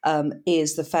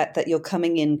is the fact that you're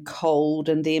coming in cold,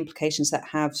 and the implications that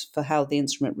has for how the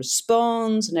instrument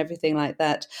responds and everything like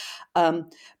that.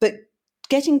 But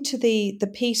getting to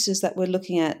the pieces that we're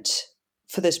looking at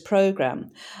for this program,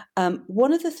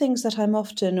 one of the things that I'm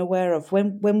often aware of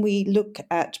when we look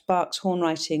at Bach's horn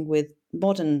writing with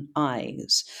modern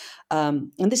eyes,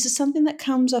 and this is something that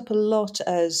comes up a lot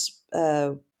as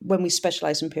when we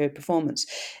specialize in period performance,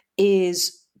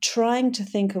 is trying to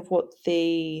think of what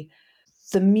the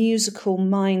musical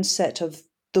mindset of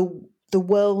the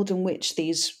world in which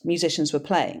these musicians were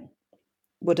playing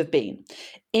would have been.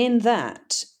 In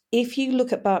that, if you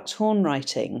look at Bach's horn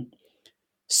writing,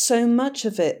 so much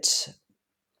of it,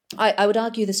 I would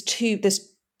argue there's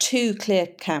two clear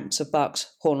camps of Bach's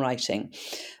horn writing.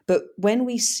 But when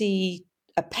we see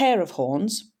a pair of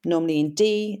horns, normally in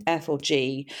D, F, or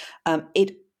G,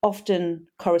 it often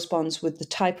corresponds with the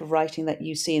type of writing that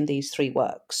you see in these 3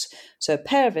 works. So a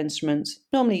pair of instruments,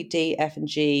 normally D, F, and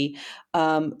G.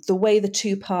 The way the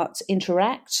 2 parts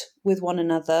interact with one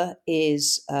another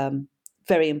is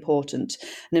very important.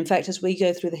 And in fact, as we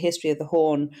go through the history of the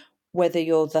horn, whether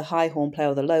you're the high horn player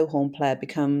or the low horn player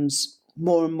becomes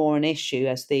more and more an issue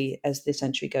as the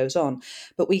century goes on.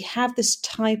 But we have this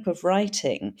type of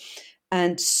writing,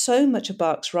 and so much of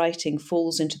Bach's writing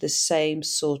falls into the same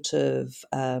sort of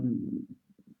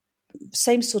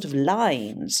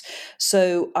lines.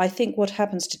 So I think what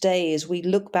happens today is we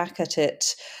look back at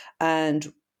it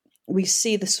and we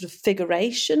see the sort of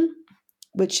figuration,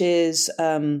 which is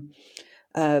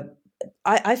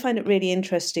I find it really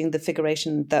interesting, the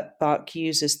figuration that Bach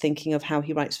uses, thinking of how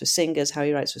he writes for singers, how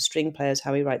he writes for string players,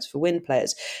 how he writes for wind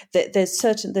players. There's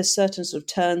certain sort of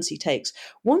turns he takes.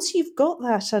 Once you've got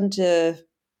that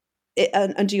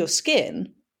under your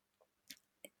skin,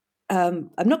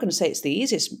 I'm not going to say it's the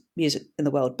easiest music in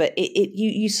the world, but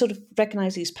you sort of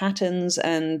recognize these patterns,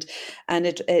 and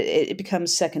it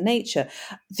becomes second nature.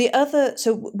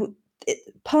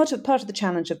 Part of the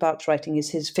challenge of Bach's writing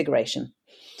is his figuration.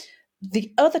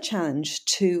 The other challenge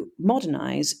to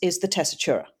modernize is the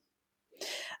tessitura.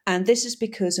 And this is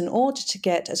because in order to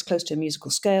get as close to a musical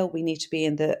scale, we need to be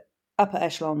in the upper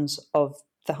echelons of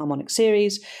the harmonic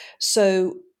series.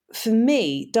 So for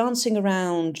me, dancing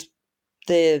around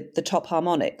the top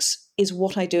harmonics is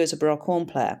what I do as a Baroque horn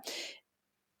player.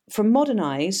 From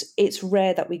modernize, it's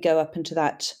rare that we go up into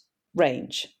that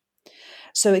range.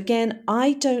 So again,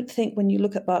 I don't think when you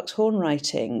look at Bach's horn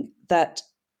writing that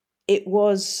it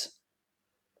was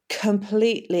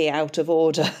completely out of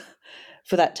order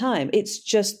for that time. It's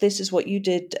just, this is what you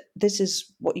did as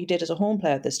a horn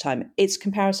player at this time. It's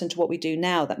comparison to what we do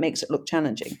now that makes it look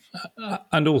challenging.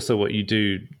 And also what you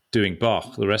do doing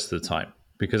Bach the rest of the time.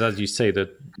 Because as you say,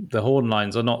 the horn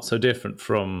lines are not so different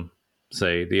from,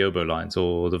 say, the oboe lines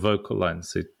or the vocal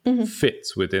lines. It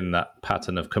fits within that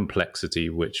pattern of complexity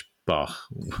which Bach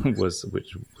was,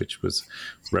 which was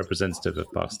representative of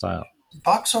Bach's style.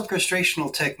 Bach's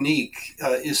orchestrational technique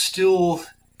is still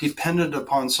dependent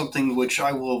upon something which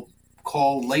I will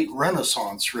call late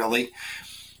Renaissance, really,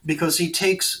 because he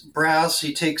takes brass,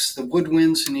 he takes the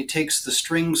woodwinds, and he takes the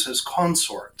strings as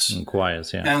consorts. And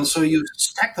choirs, yeah. And so you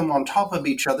stack them on top of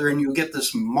each other and you get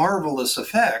this marvelous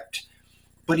effect,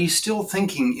 but he's still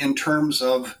thinking in terms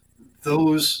of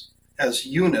those as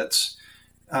units,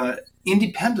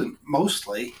 independent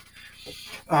mostly.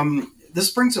 This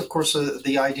brings, of course,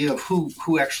 the idea of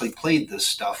who actually played this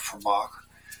stuff for Bach.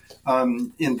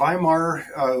 In Weimar,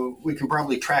 we can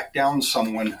probably track down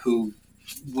someone who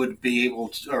would be able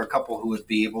to, or a couple who would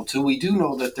be able to. We do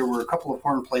know that there were a couple of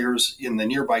horn players in the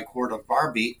nearby court of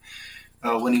Barby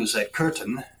when he was at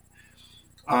Curtin.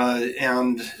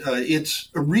 And it's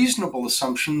a reasonable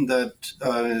assumption that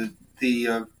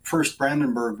the first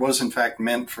Brandenburg was in fact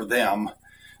meant for them.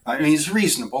 I mean, it's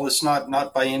reasonable. It's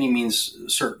not by any means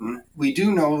certain. We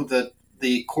do know that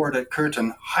the court at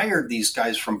Curtin hired these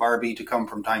guys from Barby to come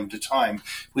from time to time.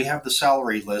 We have the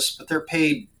salary list, but they're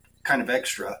paid kind of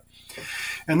extra.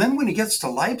 And then when he gets to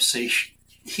Leipzig,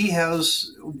 he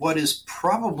has what is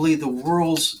probably the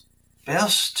world's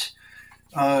best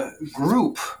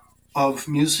group of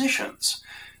musicians,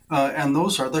 and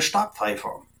those are the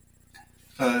Stadtpfeifer.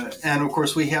 And of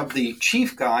course, we have the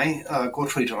chief guy,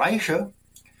 Gottfried Reiche,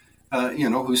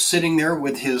 who's sitting there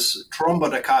with his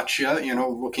tromba da caccia,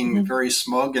 looking very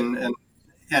smug and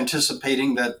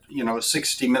anticipating that,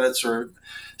 60 Minutes or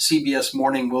CBS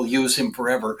Morning will use him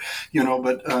forever,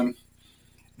 but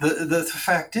the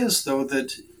fact is, though,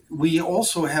 that we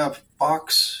also have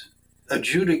Bach's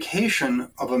adjudication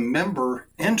of a member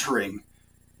entering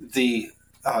the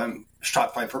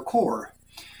Stadtpfeifer Corps.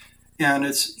 And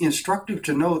it's instructive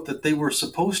to note that they were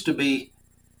supposed to be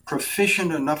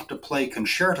proficient enough to play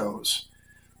concertos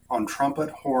on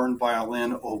trumpet, horn,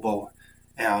 violin, oboe,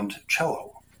 and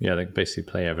cello. Yeah, they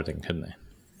basically play everything, couldn't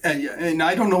they? And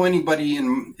I don't know anybody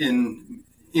in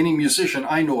any musician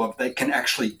I know of that can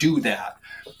actually do that.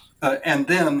 And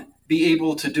then be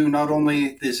able to do not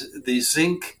only the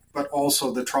zinc, but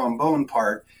also the trombone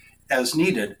part as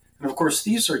needed. And of course,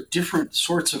 these are different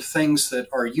sorts of things that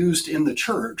are used in the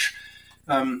church.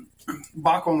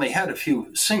 Bach only had a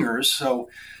few singers, so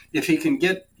if he can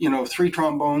get, 3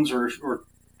 trombones or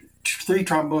 3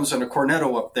 trombones and a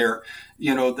cornetto up there,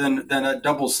 then it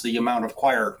doubles the amount of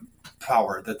choir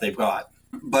power that they've got.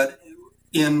 But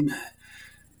in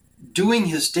doing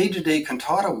his day-to-day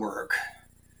cantata work,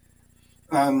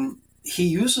 he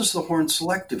uses the horn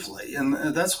selectively.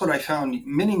 And that's what I found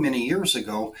many, many years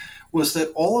ago, was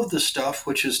that all of the stuff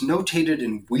which is notated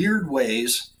in weird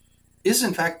ways is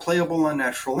in fact playable on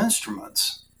natural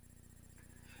instruments.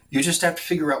 You just have to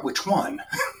figure out which one.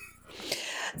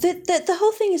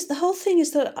 The whole thing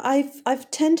is that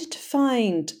I've tended to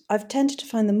find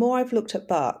the more I've looked at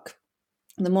Bach,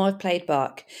 the more I've played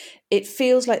Bach, it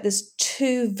feels like there's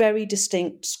 2 very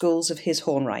distinct schools of his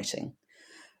horn writing.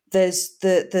 there's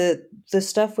the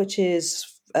stuff which is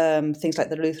things like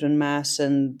the Lutheran Mass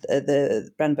and the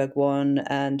Brandenburg one,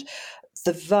 and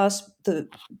there's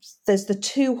the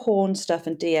two horn stuff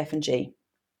in D, F, and G,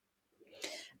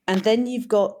 and then you've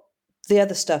got the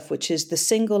other stuff, which is the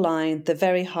single line, the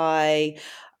very high,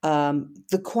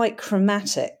 the quite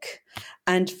chromatic.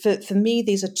 And for me,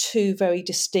 these are two very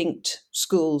distinct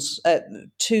schools,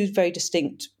 two very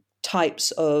distinct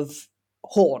types of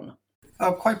horn.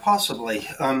 Quite possibly.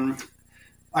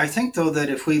 I think, though, that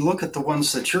if we look at the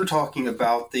ones that you're talking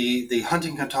about, the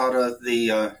hunting cantata,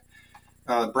 the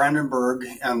Brandenburg,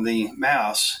 and the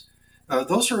Mass,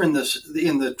 those are in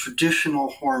the traditional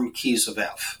horn keys of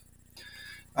F.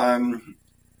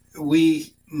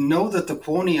 We know that the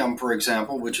Quonium, for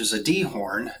example, which is a D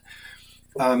horn,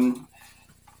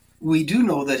 we do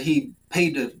know that he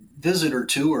paid a visit or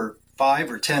two, or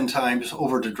 5 or 10 times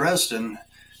over to Dresden,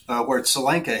 where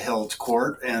Zelenka held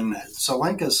court, and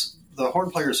the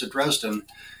horn players at Dresden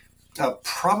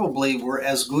probably were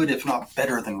as good, if not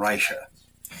better, than Reiche.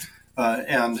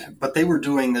 But they were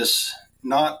doing this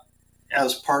not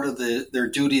as part of their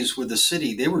duties with the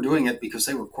city. They were doing it because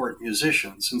they were court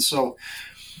musicians. And so,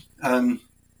 and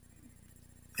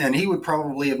he would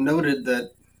probably have noted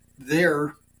that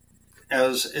there,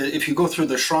 as if you go through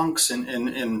the Schranks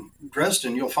in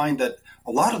Dresden, you'll find that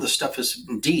a lot of the stuff is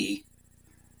in D,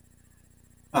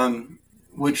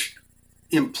 which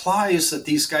implies that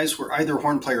these guys were either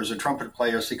horn players or trumpet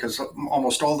players, because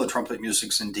almost all the trumpet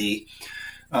music's in D.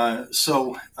 But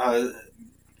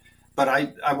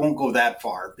I won't go that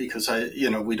far, because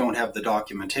we don't have the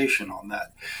documentation on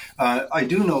that. I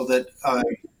do know that.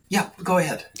 Yeah, go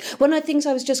ahead. One of the things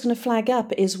I was just going to flag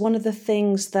up is one of the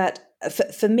things that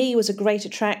for me was a great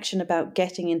attraction about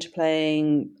getting into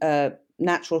playing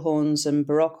natural horns and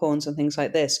Baroque horns and things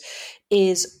like this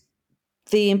is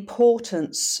the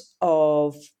importance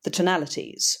of the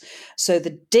tonalities. So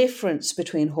the difference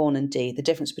between horn and D, the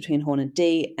difference between horn and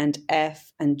D and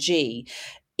F and G,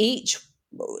 each,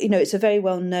 it's a very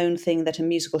well-known thing that in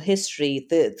musical history,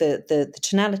 the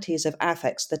tonalities of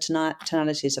affects, the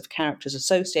tonalities of characters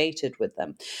associated with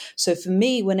them. So for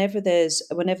me, whenever there's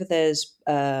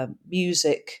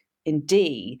music in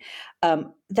D,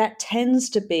 that tends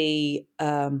to be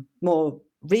more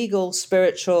regal,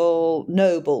 spiritual,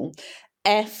 noble.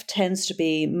 F tends to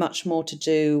be much more to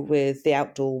do with the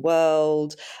outdoor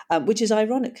world, which is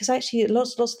ironic because actually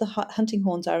lots of the hunting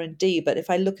horns are in D. But if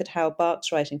I look at how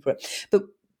Bach's writing for it, but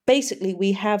basically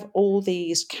we have all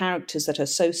these characters that are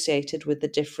associated with the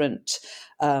different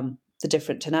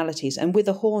tonalities, and with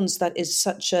the horns that is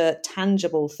such a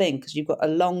tangible thing because you've got a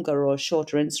longer or a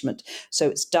shorter instrument, so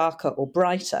it's darker or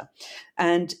brighter.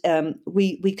 And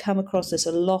we come across this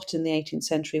a lot in the 18th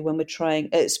century when we're trying,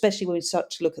 especially when we start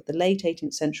to look at the late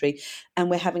 18th century, and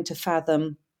we're having to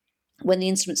fathom when the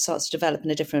instrument starts to develop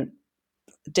in a different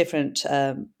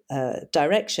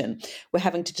direction. We're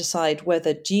having to decide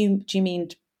whether do you mean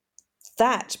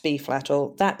that B flat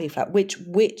or that B flat,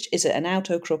 which is it, an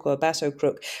alto crook or a basso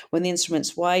crook? When the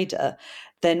instrument's wider,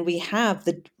 then we have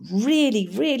the really,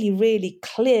 really, really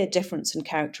clear difference in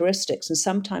characteristics. And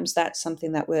sometimes that's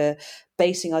something that we're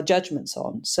basing our judgments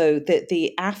on. So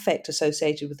the affect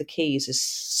associated with the keys is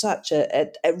such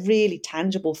a really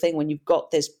tangible thing when you've got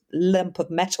this lump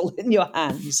of metal in your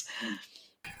hands.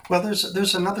 Well,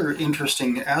 there's another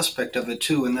interesting aspect of it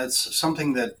too, and that's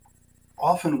something that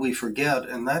often we forget,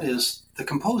 and that is the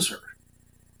composer.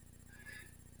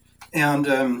 And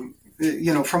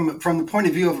from the point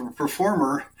of view of a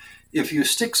performer, if you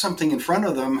stick something in front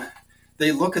of them,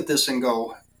 they look at this and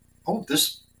go, "Oh,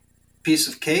 this piece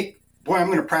of cake, boy, I'm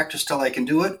going to practice till I can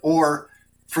do it," or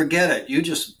 "Forget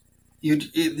it,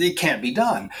 it can't be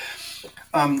done."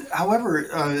 However,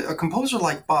 a composer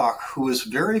like Bach, who is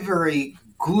very, very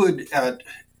good at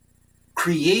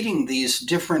creating these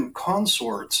different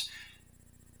consorts,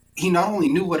 he not only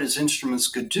knew what his instruments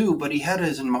could do, but he had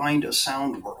in mind a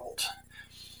sound world.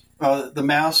 The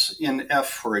Mass in F,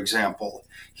 for example,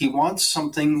 he wants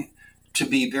something to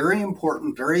be very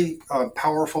important, very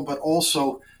powerful, but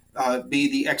also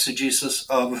be the exegesis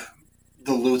of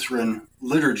the Lutheran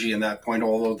liturgy in that point,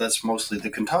 although that's mostly the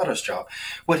cantata's job.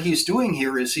 What he's doing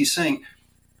here is he's saying,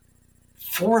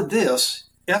 for this,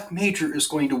 F major is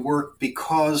going to work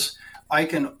because I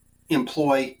can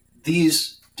employ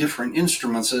these different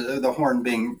instruments, the horn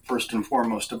being first and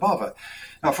foremost above it.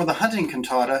 Now, for the hunting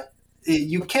cantata,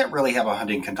 you can't really have a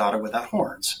hunting cantata without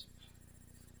horns.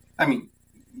 I mean,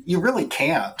 you really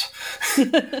can't.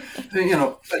 A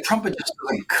trumpet just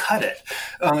doesn't cut it.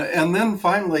 And then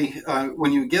finally,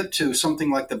 when you get to something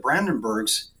like the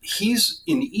Brandenburgs, he's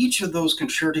in each of those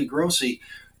concerti grossi,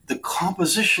 the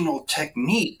compositional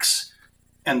techniques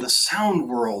and the sound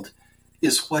world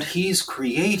is what he's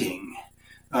creating,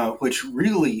 which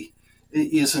really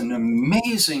is an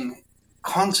amazing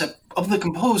concept of the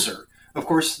composer. Of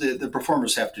course, the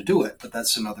performers have to do it, but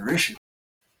that's another issue.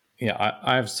 Yeah,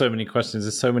 I have so many questions.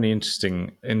 There's so many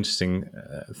interesting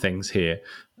things here.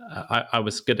 I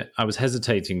was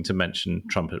hesitating to mention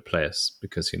trumpet players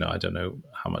because I don't know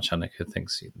how much Annika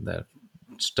thinks they're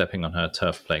stepping on her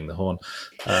turf playing the horn.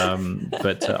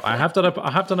 But I have done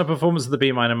a performance of the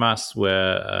B minor mass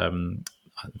where I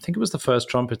think it was the first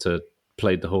trumpeter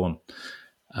played the horn,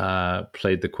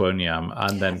 played the quoniam,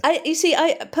 and then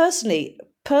I personally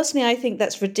I think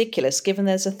that's ridiculous given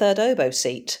there's a third oboe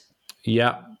seat.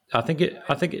 Yeah, I think it.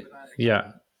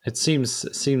 Yeah, it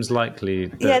seems likely.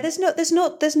 There's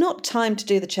not time to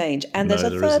do the change, and there's a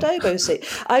third oboe seat.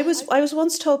 I was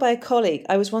once told by a colleague.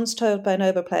 I was once told by an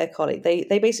oboe player colleague.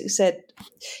 They basically said,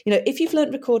 if you've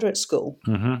learnt recorder at school,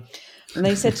 and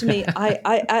they said to me,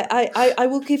 I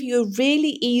will give you a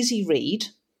really easy read,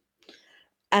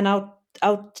 and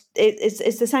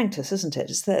it's the Sanctus, isn't it?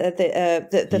 It's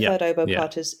the third oboe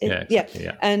part is exactly.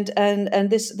 And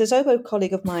this oboe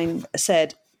colleague of mine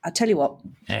said, "I'll tell you what,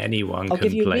 anyone I'll can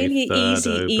give you a play really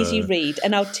easy read,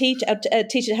 and I'll teach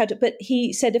it how to." But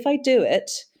he said, if I do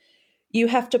it, you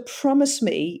have to promise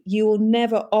me you will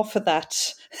never offer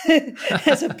that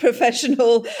as a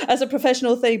professional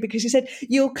thing, because he said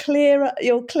you'll clear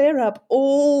up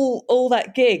all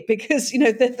that gig, because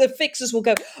the fixers will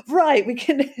go, right, we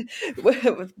can.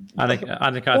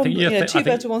 Annika, I think two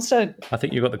birds with one stone. I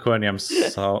think you got the quonium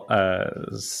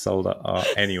sold out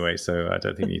anyway, so I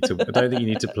don't think you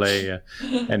need to play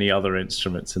any other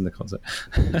instruments in the concert.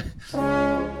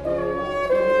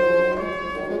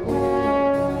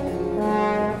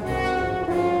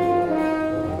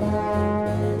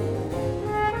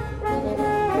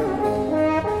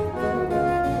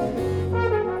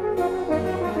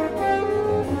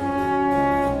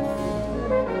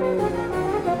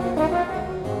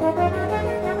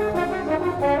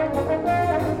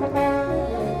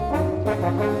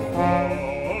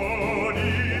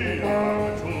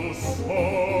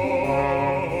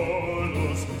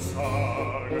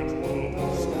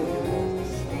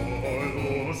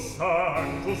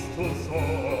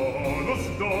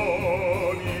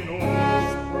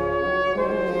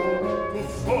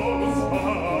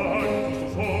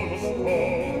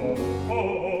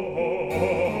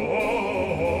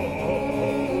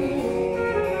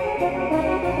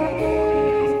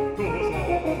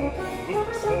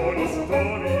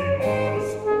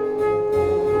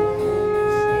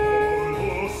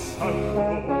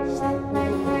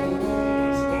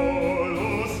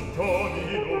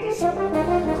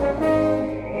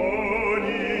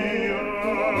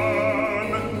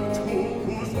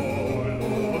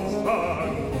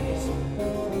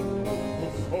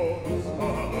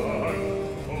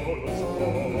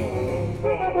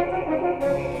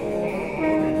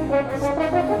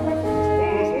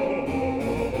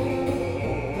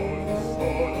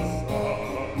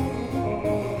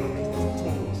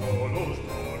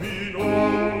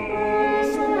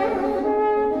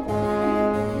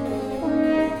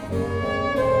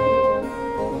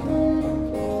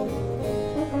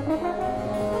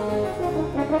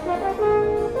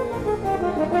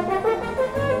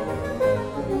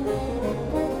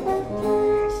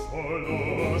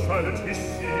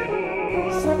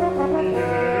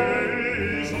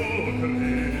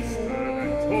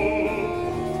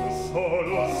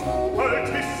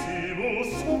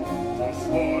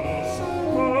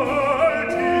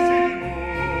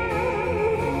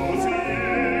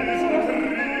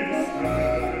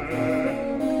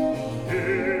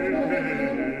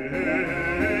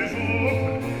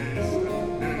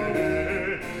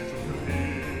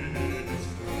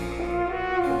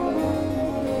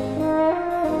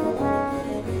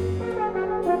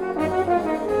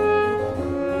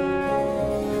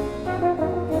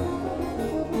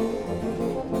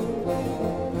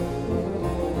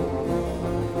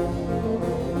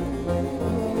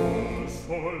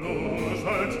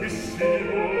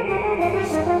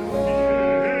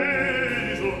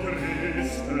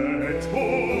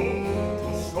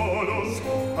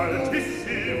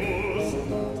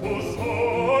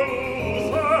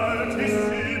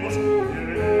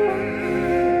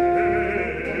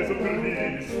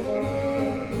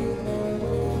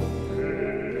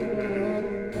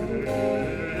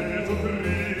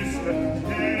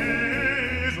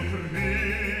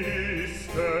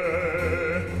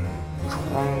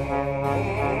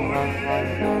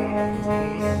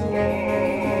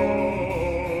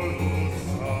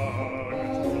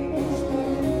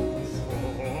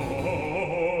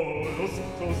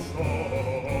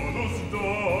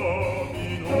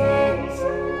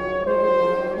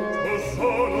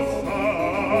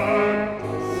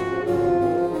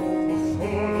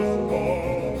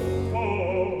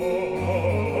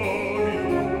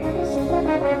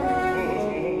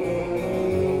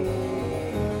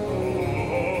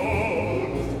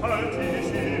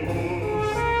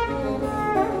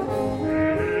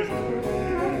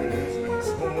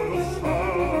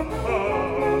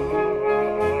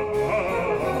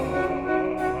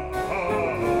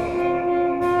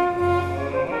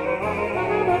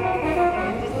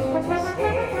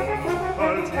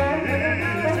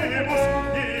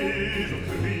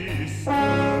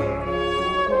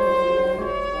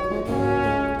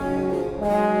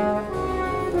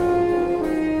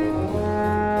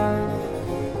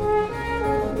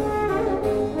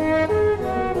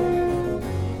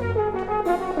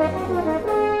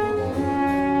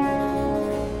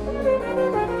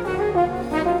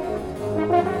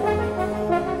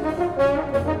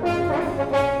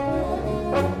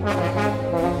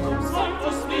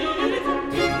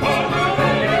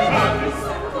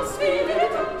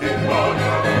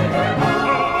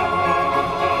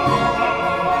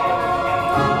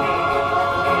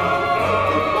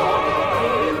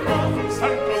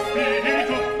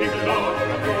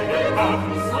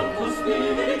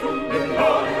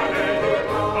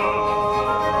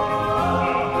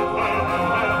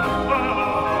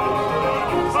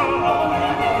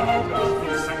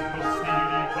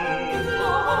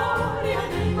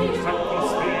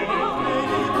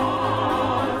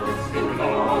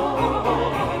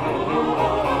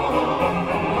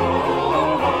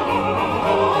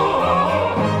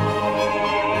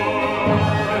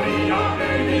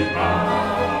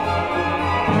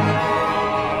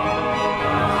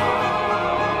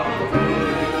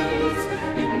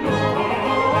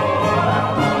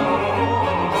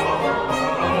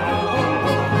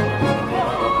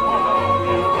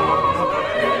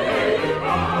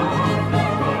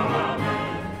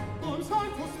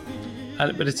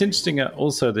 but it's interesting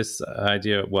also this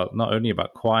idea, well, not only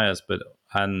about choirs, but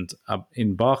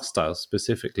in Bach style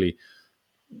specifically,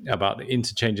 about the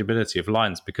interchangeability of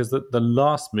lines, because the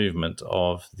last movement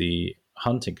of the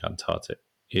hunting cantata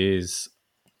is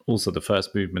also the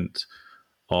first movement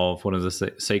of one of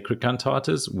the sacred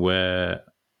cantatas, where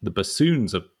the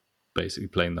bassoons are basically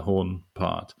playing the horn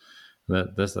part.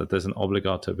 There's an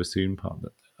obligato bassoon part,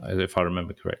 if I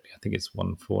remember correctly. I think it's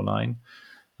 149.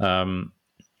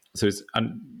 So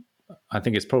I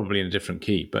think it's probably in a different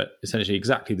key, but essentially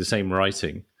exactly the same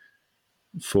writing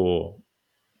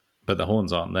but the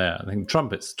horns aren't there. I think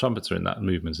trumpets are in that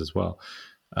movement as well.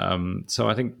 So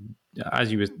I think,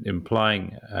 as you were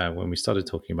implying when we started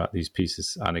talking about these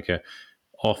pieces, Annika,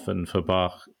 often for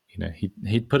Bach,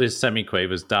 he'd put his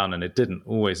semiquavers down, and it didn't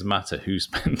always matter who's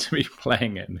meant to be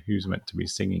playing it and who's meant to be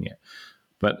singing it.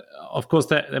 But of course,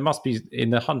 there must be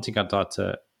in the hunting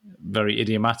cantata very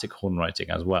idiomatic horn writing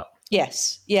as well.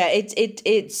 Yes, yeah, it's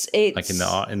like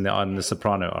in the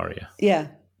soprano aria. Yeah.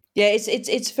 Yeah,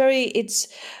 it's very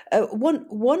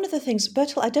one of the things,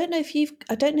 Bertel. I don't know if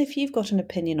you've got an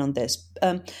opinion on this.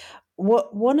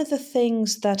 One of the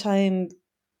things that I'm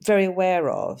very aware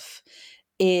of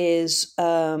is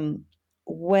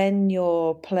when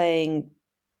you're playing.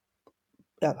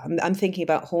 I'm thinking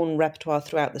about horn repertoire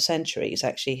throughout the centuries.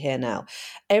 Actually, here now,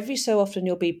 every so often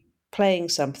you'll be playing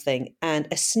something, and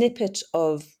a snippet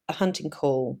of a hunting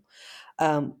call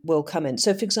will come in.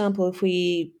 So, for example, if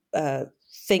we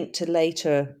think to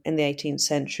later in the 18th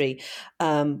century,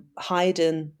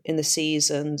 Haydn in the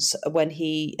Seasons, when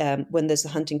there's the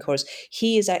hunting chorus,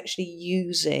 he is actually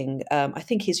using, I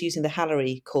think he's using the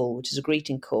Hallery call, which is a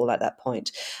greeting call at that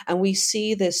point. And we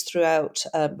see this throughout,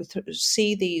 we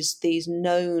see these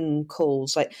known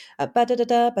calls like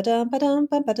ba-da-da-da, ba-dum, ba-dum,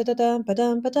 ba-da-da-da,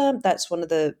 ba-dum, ba-dum. That's one of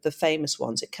the famous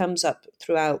ones. It comes up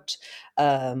throughout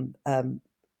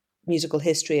musical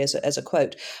history as a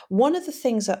quote. One of the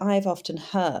things that I've often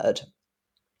heard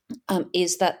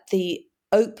is that the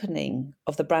opening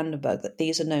of the Brandenburg, that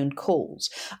these are known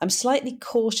calls. I'm slightly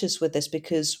cautious with this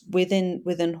because within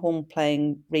horn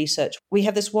playing research, we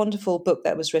have this wonderful book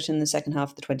that was written in the second half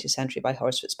of the 20th century by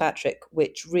Horace Fitzpatrick,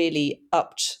 which really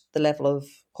upped the level of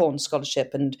horn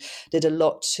scholarship and did a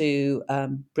lot to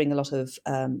bring a lot of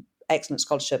excellent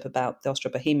scholarship about the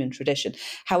Austro-Bohemian tradition.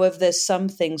 However, there's some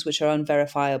things which are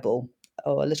unverifiable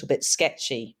or a little bit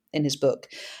sketchy in his book.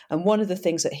 And one of the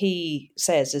things that he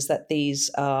says is that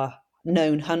these are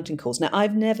known hunting calls. Now,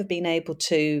 I've never been able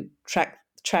to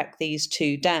track these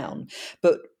two down,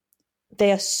 but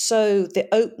they are the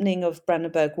opening of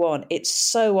Brandenburg 1, it's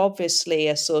so obviously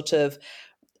a sort of,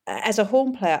 as a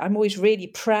horn player, I'm always really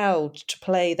proud to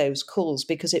play those calls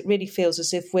because it really feels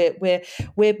as if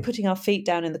we're putting our feet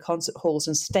down in the concert halls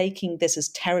and staking this as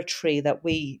territory that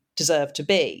we deserve to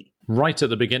be. Right at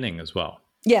the beginning as well.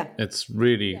 Yeah. It's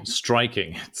really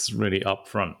striking. It's really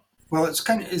upfront. Well, it's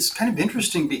kind of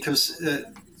interesting because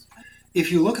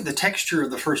if you look at the texture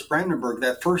of the first Brandenburg,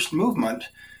 that first movement,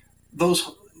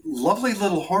 those lovely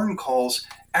little horn calls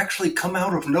actually come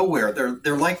out of nowhere.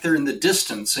 They're like they're in the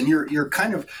distance, and you're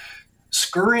kind of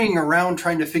scurrying around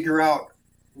trying to figure out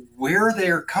where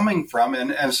they're coming from.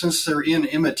 And since they're in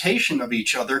imitation of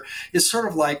each other, it's sort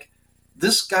of like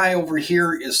this guy over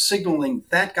here is signaling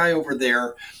that guy over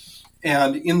there,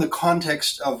 and in the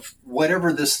context of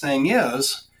whatever this thing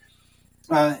is.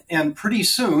 And pretty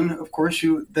soon, of course,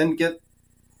 you then get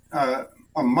a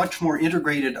much more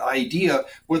integrated idea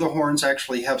where the horns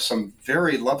actually have some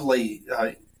very lovely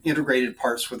integrated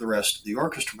parts with the rest of the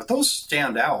orchestra. But those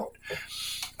stand out.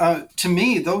 To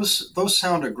me, those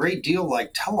sound a great deal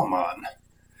like Telemann.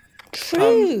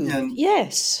 True,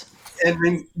 yes.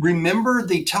 And remember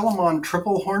the Telemann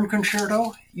triple horn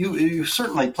concerto? You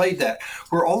certainly played that,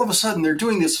 where all of a sudden they're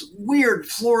doing this weird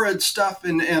florid stuff,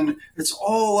 and it's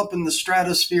all up in the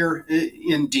stratosphere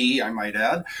in D, I might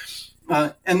add.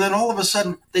 And then all of a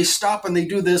sudden they stop and they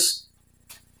do this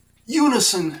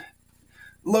unison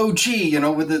low G,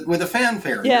 with a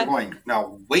fanfare. Yeah. You're going,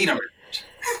 now wait a minute.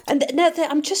 And now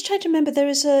I'm just trying to remember.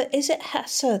 Is it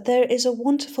Hesse? There is a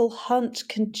wonderful Hunt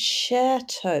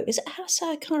concerto. Is it Hesse?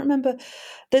 I can't remember.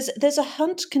 There's a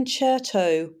Hunt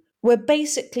concerto where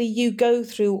basically you go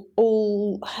through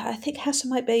all. I think Hesse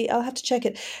might be. I'll have to check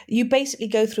it. You basically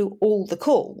go through all the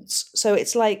calls. So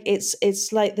it's like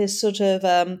this sort of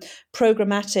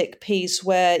programmatic piece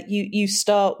where you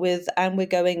start with and we're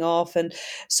going off, and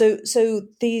so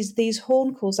these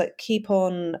horn calls that keep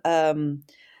on.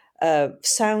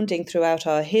 Sounding throughout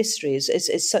our histories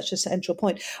is such a central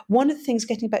point. One of the things,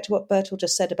 getting back to what Bertel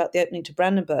just said about the opening to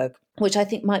Brandenburg, which I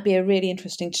think might be really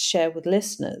interesting to share with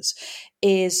listeners,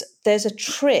 is there's a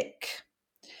trick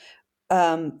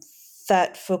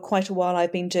that for quite a while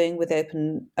I've been doing with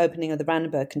the opening of the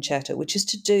Brandenburg Concerto, which is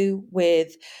to do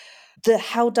with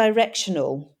how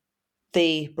directional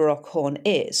the Baroque horn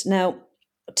is. Now,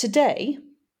 today,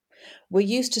 we're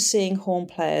used to seeing horn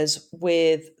players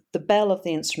with the bell of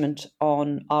the instrument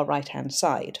on our right-hand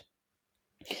side.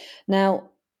 Now,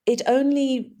 it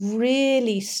only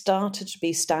really started to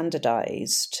be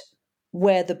standardized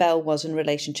where the bell was in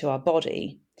relation to our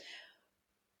body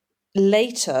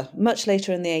later, much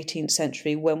later in the 18th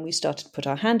century, when we started to put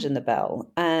our hand in the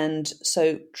bell. And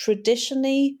so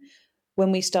traditionally,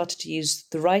 when we started to use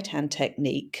the right hand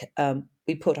technique,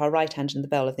 we put our right hand in the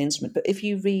bell of the instrument. But if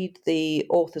you read the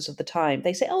authors of the time,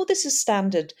 they say, oh, this is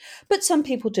standard. But some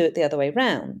people do it the other way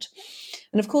around.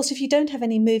 And of course, if you don't have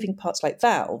any moving parts like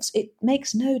valves, it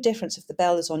makes no difference if the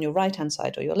bell is on your right-hand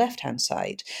side or your left-hand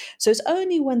side. So it's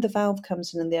only when the valve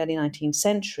comes in the early 19th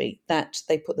century that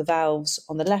they put the valves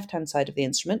on the left-hand side of the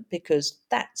instrument, because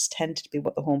that's tended to be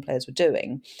what the horn players were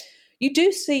doing. You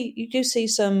do see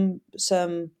some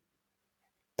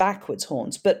backwards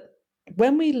horns, but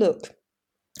when we look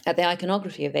at the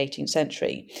iconography of the 18th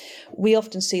century, we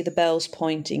often see the bells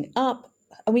pointing up,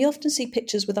 and we often see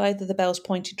pictures with either the bells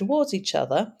pointing towards each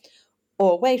other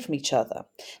or away from each other.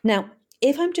 Now,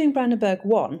 if I'm doing Brandenburg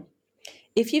 1,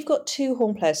 if you've got two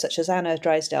horn players such as Anna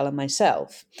Drysdale and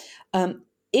myself,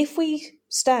 if we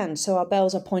stand so our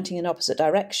bells are pointing in opposite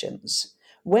directions,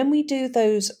 when we do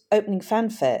those opening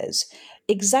fanfares,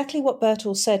 exactly what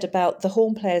Bertolt said about the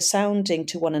horn players sounding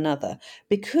to one another,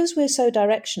 because we're so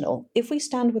directional, if we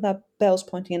stand with our bells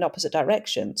pointing in opposite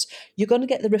directions, you're going to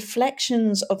get the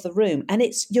reflections of the room, and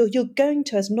you're going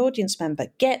to, as an audience member,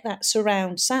 get that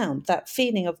surround sound, that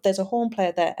feeling of there's a horn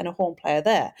player there and a horn player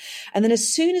there. And then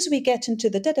as soon as we get into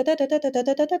the da da da da da da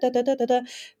da da da da da da da,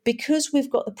 because we've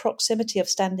got the proximity of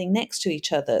standing next to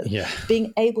each other,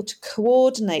 being able to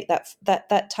coordinate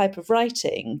that type of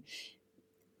writing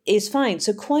is fine.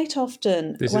 So quite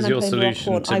often, this when is I'm your playing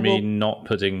solution Baroque to horn, me not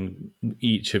putting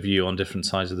each of you on different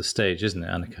sides of the stage, isn't it,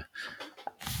 Annika?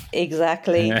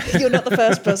 Exactly. You're not the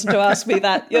first person to ask me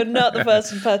that. You're not the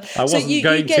first person. I wasn't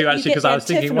going to actually, because I was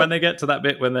thinking when they get to that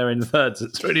bit when they're in thirds,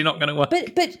 it's really not going to work.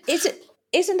 But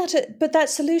but that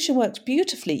solution works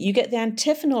beautifully. You get the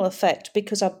antiphonal effect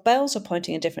because our bells are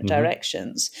pointing in different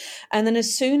directions. And then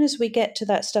as soon as we get to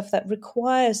that stuff that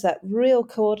requires that real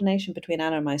coordination between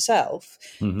Anna and myself,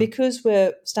 because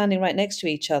we're standing right next to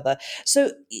each other.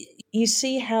 So you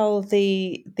see how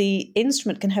the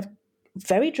instrument can have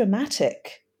very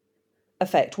dramatic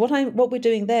effect. What we're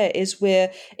doing there is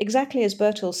we're, exactly as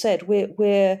Bertolt said,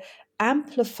 we're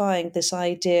amplifying this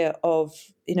idea of,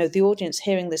 the audience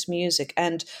hearing this music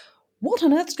and what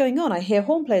on earth's going on? I hear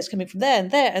horn players coming from there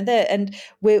and there and there, and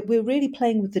we're really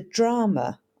playing with the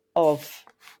drama of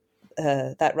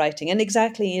that writing. And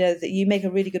exactly, that you make a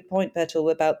really good point,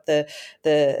 Bertolt, about the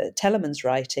Telemann's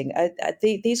writing.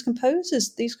 These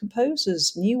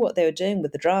composers knew what they were doing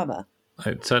with the drama.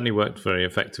 It certainly worked very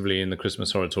effectively in the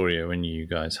Christmas oratorio when you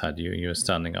guys had you were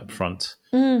standing up front,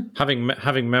 having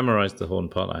memorized the horn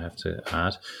part, I have to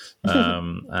add,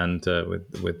 and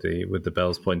with the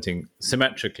bells pointing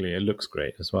symmetrically, it looks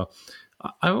great as well.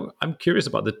 I'm curious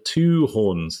about the two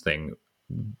horns thing.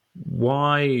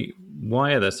 Why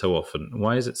are there so often?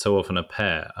 Why is it so often a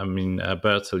pair? I mean,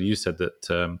 Bertolt, you said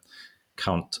that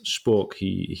Count Spork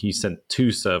he sent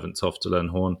two servants off to learn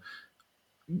horn.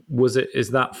 Is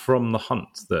that from the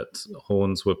hunt that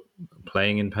horns were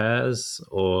playing in pairs,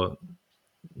 or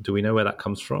do we know where that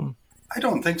comes from? I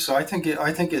don't think so. I think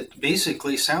it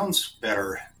basically sounds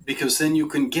better, because then you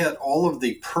can get all of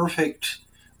the perfect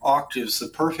octaves, the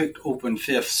perfect open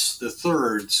fifths, the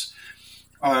thirds,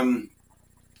 and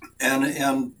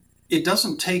it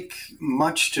doesn't take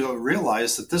much to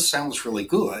realize that this sounds really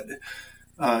good,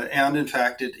 and in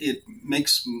fact, it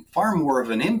makes far more of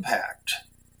an impact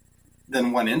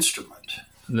than one instrument.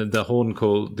 The horn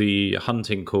call, the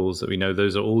hunting calls that we know,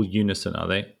 those are all unison, are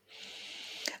they?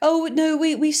 Oh no,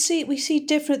 we see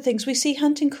different things. We see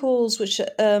hunting calls, which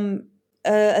a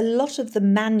lot of the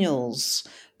manuals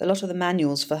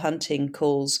for hunting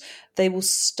calls, they will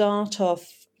start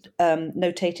off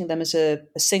notating them as a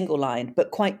single line,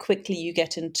 but quite quickly you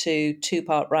get into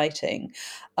two-part writing.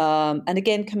 And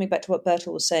again, coming back to what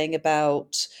Bertolt was saying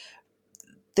about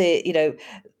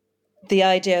the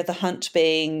idea of the hunt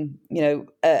being,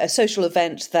 a social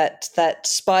event that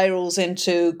spirals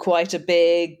into quite a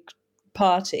big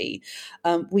party,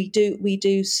 we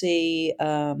do see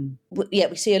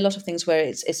we see a lot of things where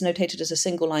it's notated as a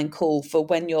single line call for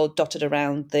when you're dotted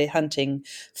around the hunting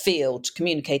field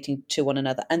communicating to one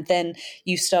another, and then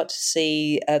you start to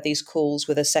see these calls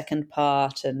with a second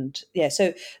part, and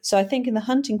so I think in the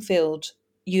hunting field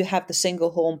you have the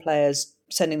single horn players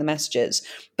sending the messages,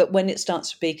 but when it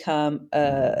starts to become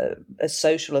a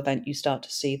social event, you start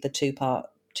to see the two part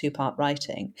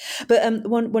writing. But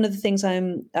one of the things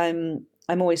I'm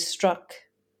always struck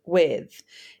with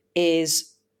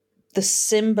is the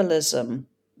symbolism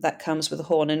that comes with the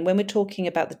horn. And when we're talking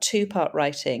about the two-part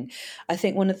writing, I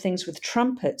think one of the things with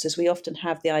trumpets is we often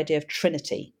have the idea of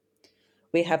Trinity.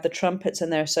 We have the trumpets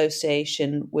and their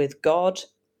association with God.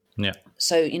 Yeah.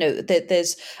 So,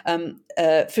 there's,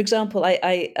 for example,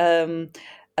 I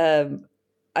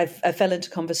fell into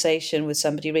conversation with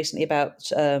somebody recently about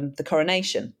the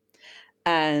coronation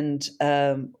and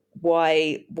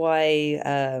why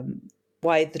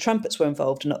the trumpets were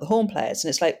involved and not the horn players. And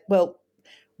it's like, well,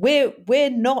 we're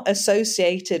not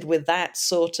associated with that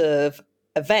sort of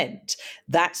event.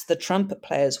 That's the trumpet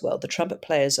players' world. The trumpet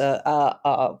players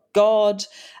are God,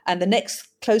 and the next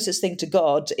closest thing to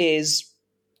God is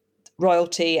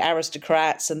royalty,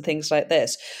 aristocrats, and things like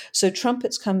this. So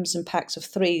trumpets comes in packs of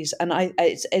threes, and I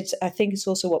think it's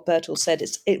also what Bertel said.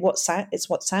 It's what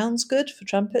sounds good for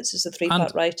trumpets is the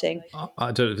three-part writing.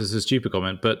 I don't know if this is a stupid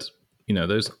comment, but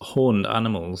those horned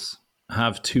animals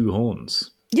have two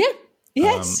horns. Yeah.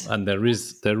 Yes. And there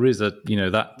is a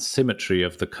that symmetry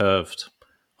of the curved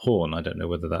horn. I don't know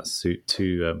whether that's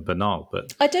too banal,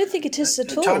 but I don't think it is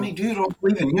at all. Tony, you don't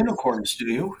believe in unicorns, do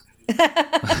you?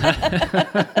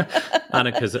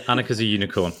 Annika's a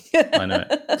unicorn. I know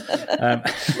it.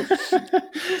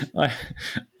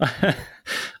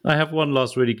 I have one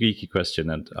last really geeky question,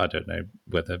 and I don't know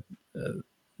whether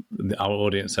our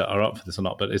audience are up for this or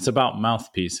not, but it's about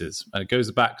mouthpieces, and it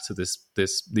goes back to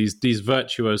these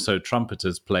virtuoso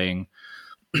trumpeters playing,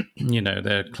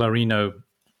 their clarino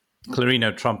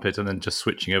trumpet, and then just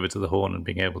switching over to the horn and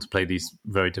being able to play these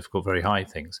very difficult, very high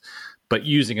things, but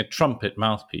using a trumpet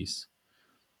mouthpiece.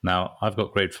 Now, I've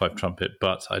got grade 5 trumpet,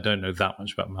 but I don't know that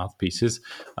much about mouthpieces,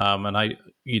 and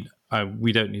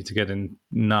we don't need to get in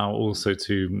now also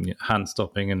to hand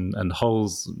stopping and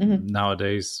holes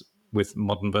nowadays with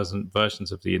modern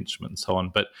versions of the instrument and so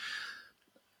on. But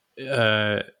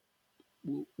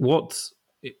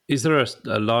is there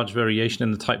a large variation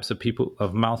in the types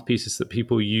of mouthpieces that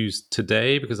people use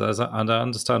today? Because as I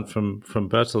understand from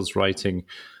Bertel's writing,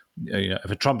 if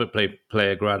a trumpet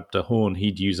player grabbed a horn,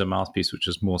 he'd use a mouthpiece which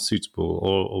was more suitable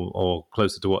or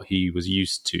closer to what he was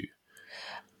used to.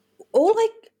 All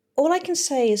I can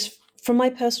say is, from my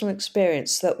personal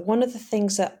experience, that one of the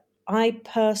things that I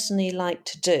personally like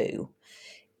to do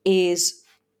is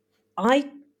I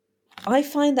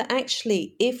find that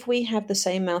actually if we have the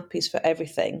same mouthpiece for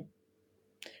everything,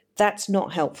 that's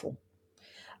not helpful.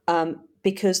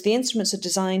 Because the instruments are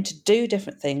designed to do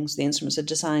different things. The instruments are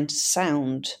designed to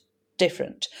sound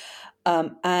different.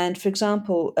 And for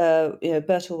example,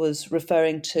 Bertel was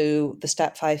referring to the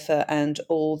Stadtpfeife and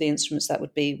all the instruments that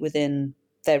would be within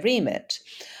their remit.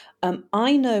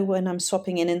 I know when I'm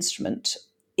swapping an instrument,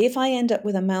 if I end up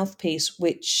with a mouthpiece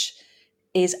which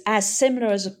is as similar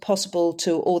as possible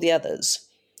to all the others,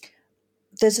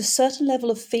 there's a certain level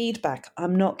of feedback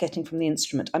I'm not getting from the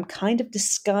instrument. I'm kind of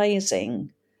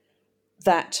disguising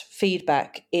that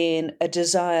feedback in a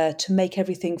desire to make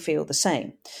everything feel the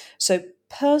same. So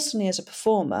personally, as a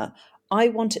performer, I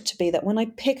want it to be that when I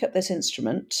pick up this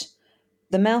instrument,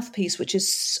 the mouthpiece, which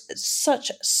is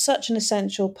such an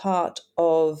essential part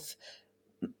of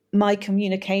my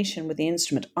communication with the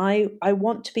instrument, I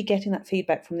want to be getting that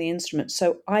feedback from the instrument.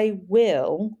 So I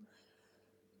will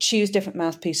choose different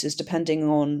mouthpieces depending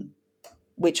on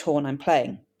which horn I'm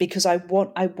playing, because I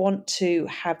want to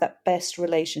have that best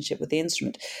relationship with the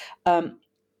instrument.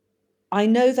 I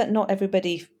know that not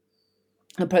everybody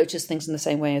approaches things in the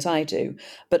same way as I do,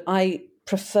 but I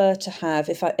prefer to have,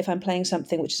 if I'm playing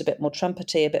something which is a bit more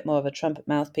trumpety, a bit more of a trumpet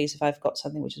mouthpiece, if I've got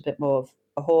something which is a bit more of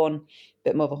a horn, a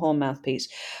bit more of a horn mouthpiece.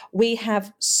 We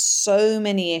have so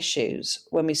many issues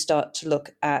when we start to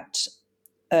look at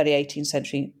early 18th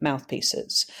century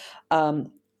mouthpieces,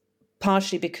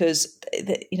 partially because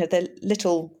they're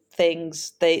little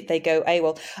things, they go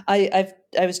AWOL.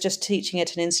 I was just teaching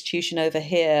at an institution over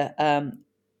here,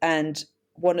 and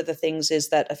one of the things is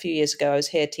that a few years ago I was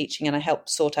here teaching and I helped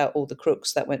sort out all the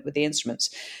crooks that went with the instruments.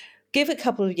 Give it a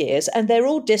couple of years and they're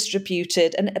all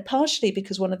distributed, and partially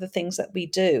because one of the things that we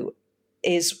do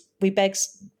is we beg,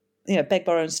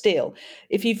 borrow and steal.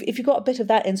 If you've got a bit of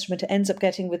that instrument, it ends up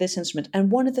getting with this instrument. And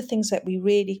one of the things that we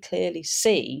really clearly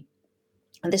see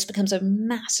And this becomes a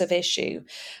massive issue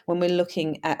when we're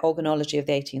looking at organology of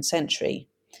the 18th century.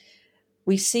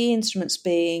 We see instruments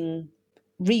being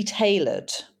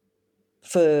retailored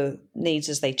for needs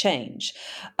as they change.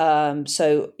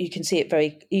 So you can see it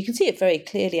very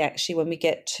clearly actually when we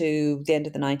get to the end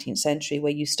of the 19th century,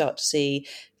 where you start to see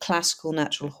classical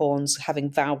natural horns having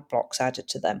valve blocks added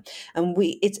to them. And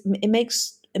it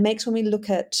makes when we look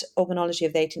at organology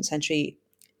of the 18th century,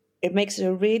 it makes it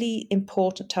a really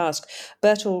important task.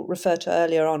 Bertel referred to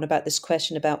earlier on about this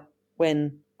question about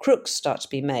when crooks start to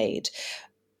be made.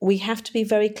 We have to be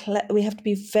very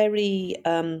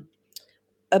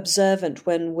observant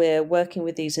when we're working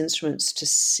with these instruments to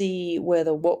see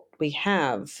whether what we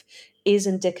have is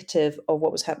indicative of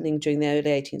what was happening during the early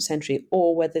 18th century,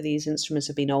 or whether these instruments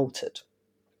have been altered.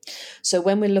 So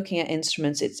when we're looking at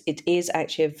instruments, it is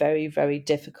actually a very, very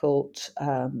difficult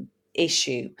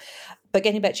issue. But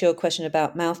getting back to your question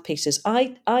about mouthpieces,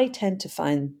 I tend to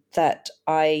find that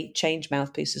I change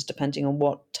mouthpieces depending on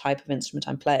what type of instrument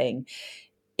I'm playing,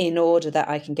 in order that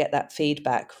I can get that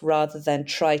feedback, rather than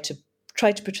try to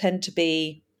pretend to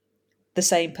be the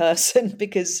same person,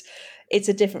 because it's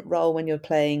a different role when you're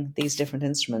playing these different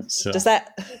instruments. Sure. Does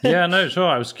that? Yeah, no, sure.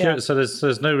 I was curious. Yeah. So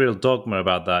there's no real dogma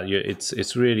about that.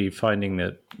 It's really finding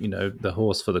that, the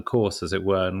horse for the course, as it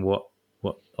were, and what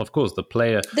of course the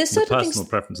player, the personal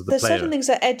preference of the player. There's certain things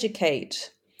that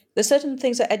educate. There's certain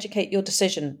things that educate your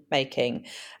decision making,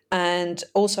 and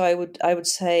also I would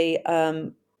say.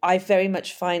 I very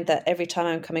much find that every time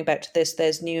I'm coming back to this,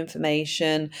 there's new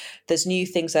information, there's new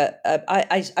things that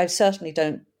I certainly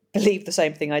don't believe the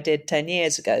same thing I did 10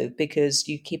 years ago, because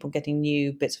you keep on getting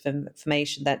new bits of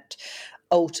information that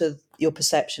alter your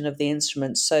perception of the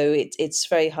instrument. So it's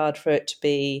very hard for it to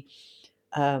be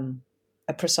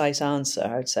a precise answer,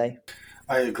 I would say.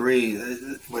 I agree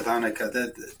with Annika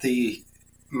that the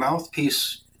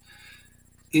mouthpiece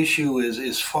issue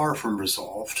is far from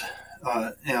resolved.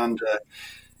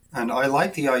 And I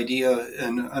like the idea,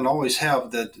 and always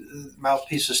have, that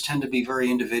mouthpieces tend to be very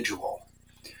individual.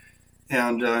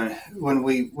 And when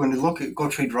we look at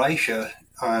Gottfried Reiche,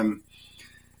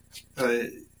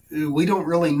 we don't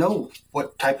really know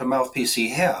what type of mouthpiece he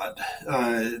had.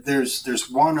 There's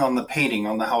one on the painting,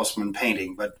 on the Haussmann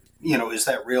painting, but is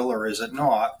that real or is it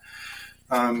not?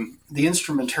 The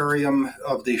instrumentarium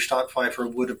of the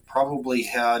Stadtpfeifer would have probably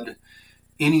had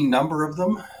any number of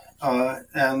them,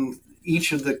 and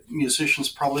each of the musicians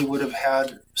probably would have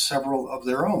had several of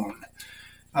their own,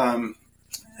 and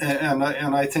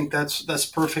I think that's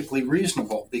perfectly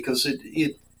reasonable, because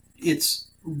it's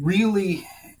really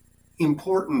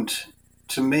important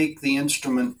to make the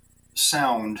instrument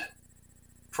sound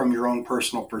from your own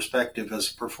personal perspective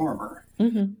as a performer.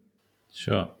 Mm-hmm.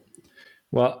 Sure.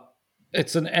 Well,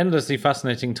 it's an endlessly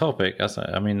fascinating topic.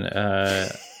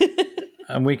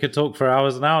 And we could talk for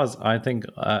hours and hours. I think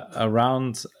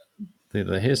around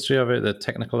the history of it, the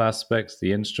technical aspects,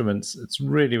 the instruments. It's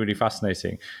really, really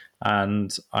fascinating.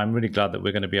 And I'm really glad that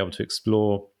we're going to be able to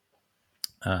explore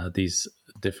these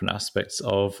different aspects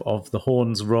of the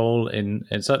horn's role in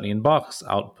certainly in Bach's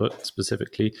output,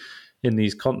 specifically in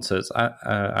these concerts.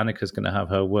 Annika's going to have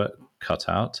her work cut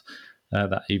out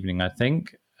that evening, I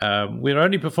think. We're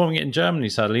only performing it in Germany,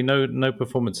 sadly. No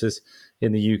performances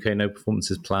in the UK, no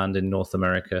performances planned in North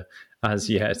America as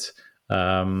yet.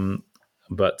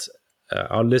 But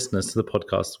our listeners to the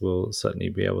podcast will certainly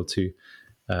be able to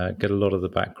get a lot of the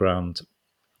background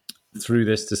through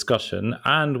this discussion.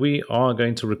 And we are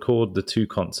going to record the two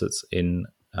concerts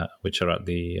which are at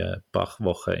the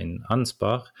Bach-Woche in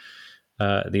Ansbach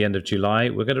at the end of July.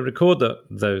 We're going to record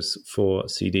those for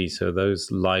CD, so those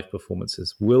live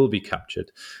performances will be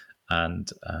captured, and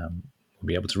we'll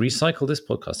be able to recycle this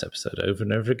podcast episode over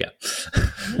and over again.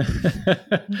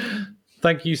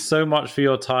 Thank you so much for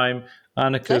your time.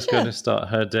 Annika's going to start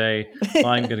her day.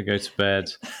 I'm going to go to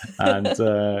bed, and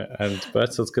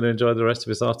Bertel's going to enjoy the rest of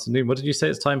his afternoon. What did you say?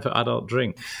 It's time for adult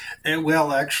drink.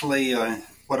 Well, actually,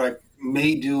 what I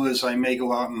may do is I may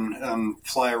go out and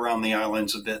fly around the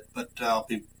islands a bit, but I'll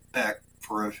be back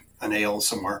for an ale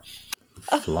somewhere.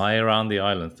 Fly around the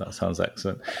islands. That sounds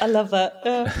excellent. I love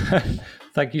that.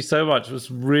 Thank you so much. It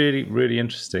was really, really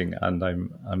interesting, and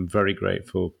I'm very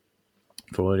grateful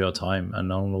for all your time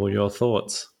and all your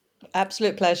thoughts.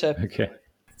 Absolute pleasure. Okay.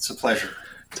 It's a pleasure.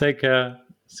 Take care.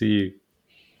 See you.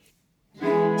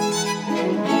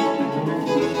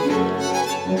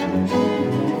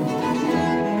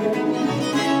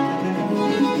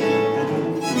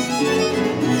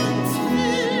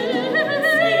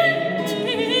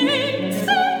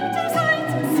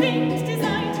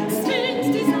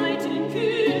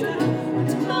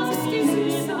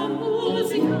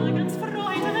 Musik, ganz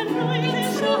Freude,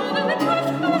 Freude.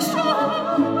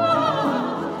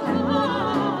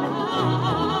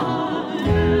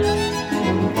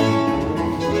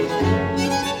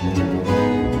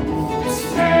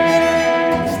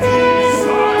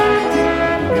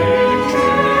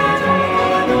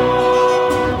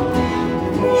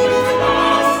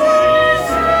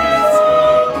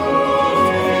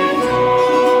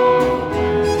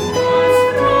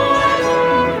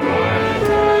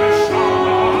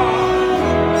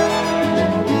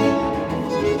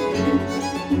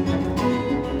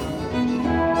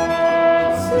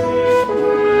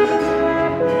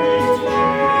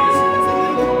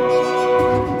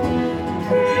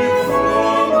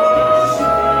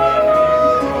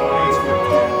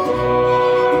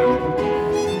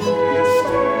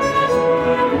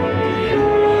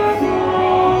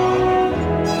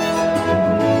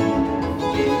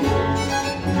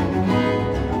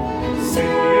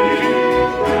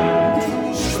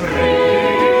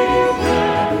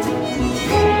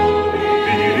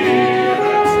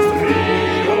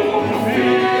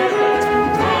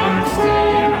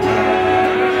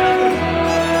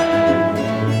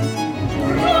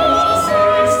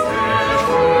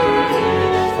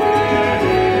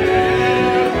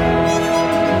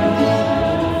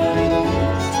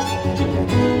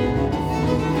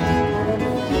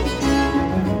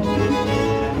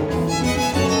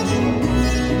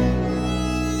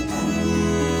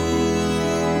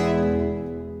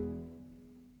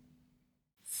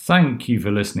 Thank you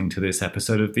for listening to this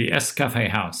episode of the Cafe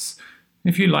House.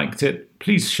 If you liked it,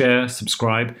 please share,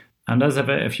 subscribe, and as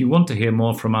ever, if you want to hear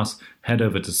more from us, head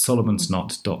over to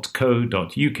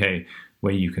solomonsnot.co.uk,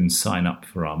 where you can sign up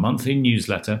for our monthly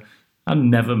newsletter and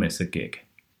never miss a gig.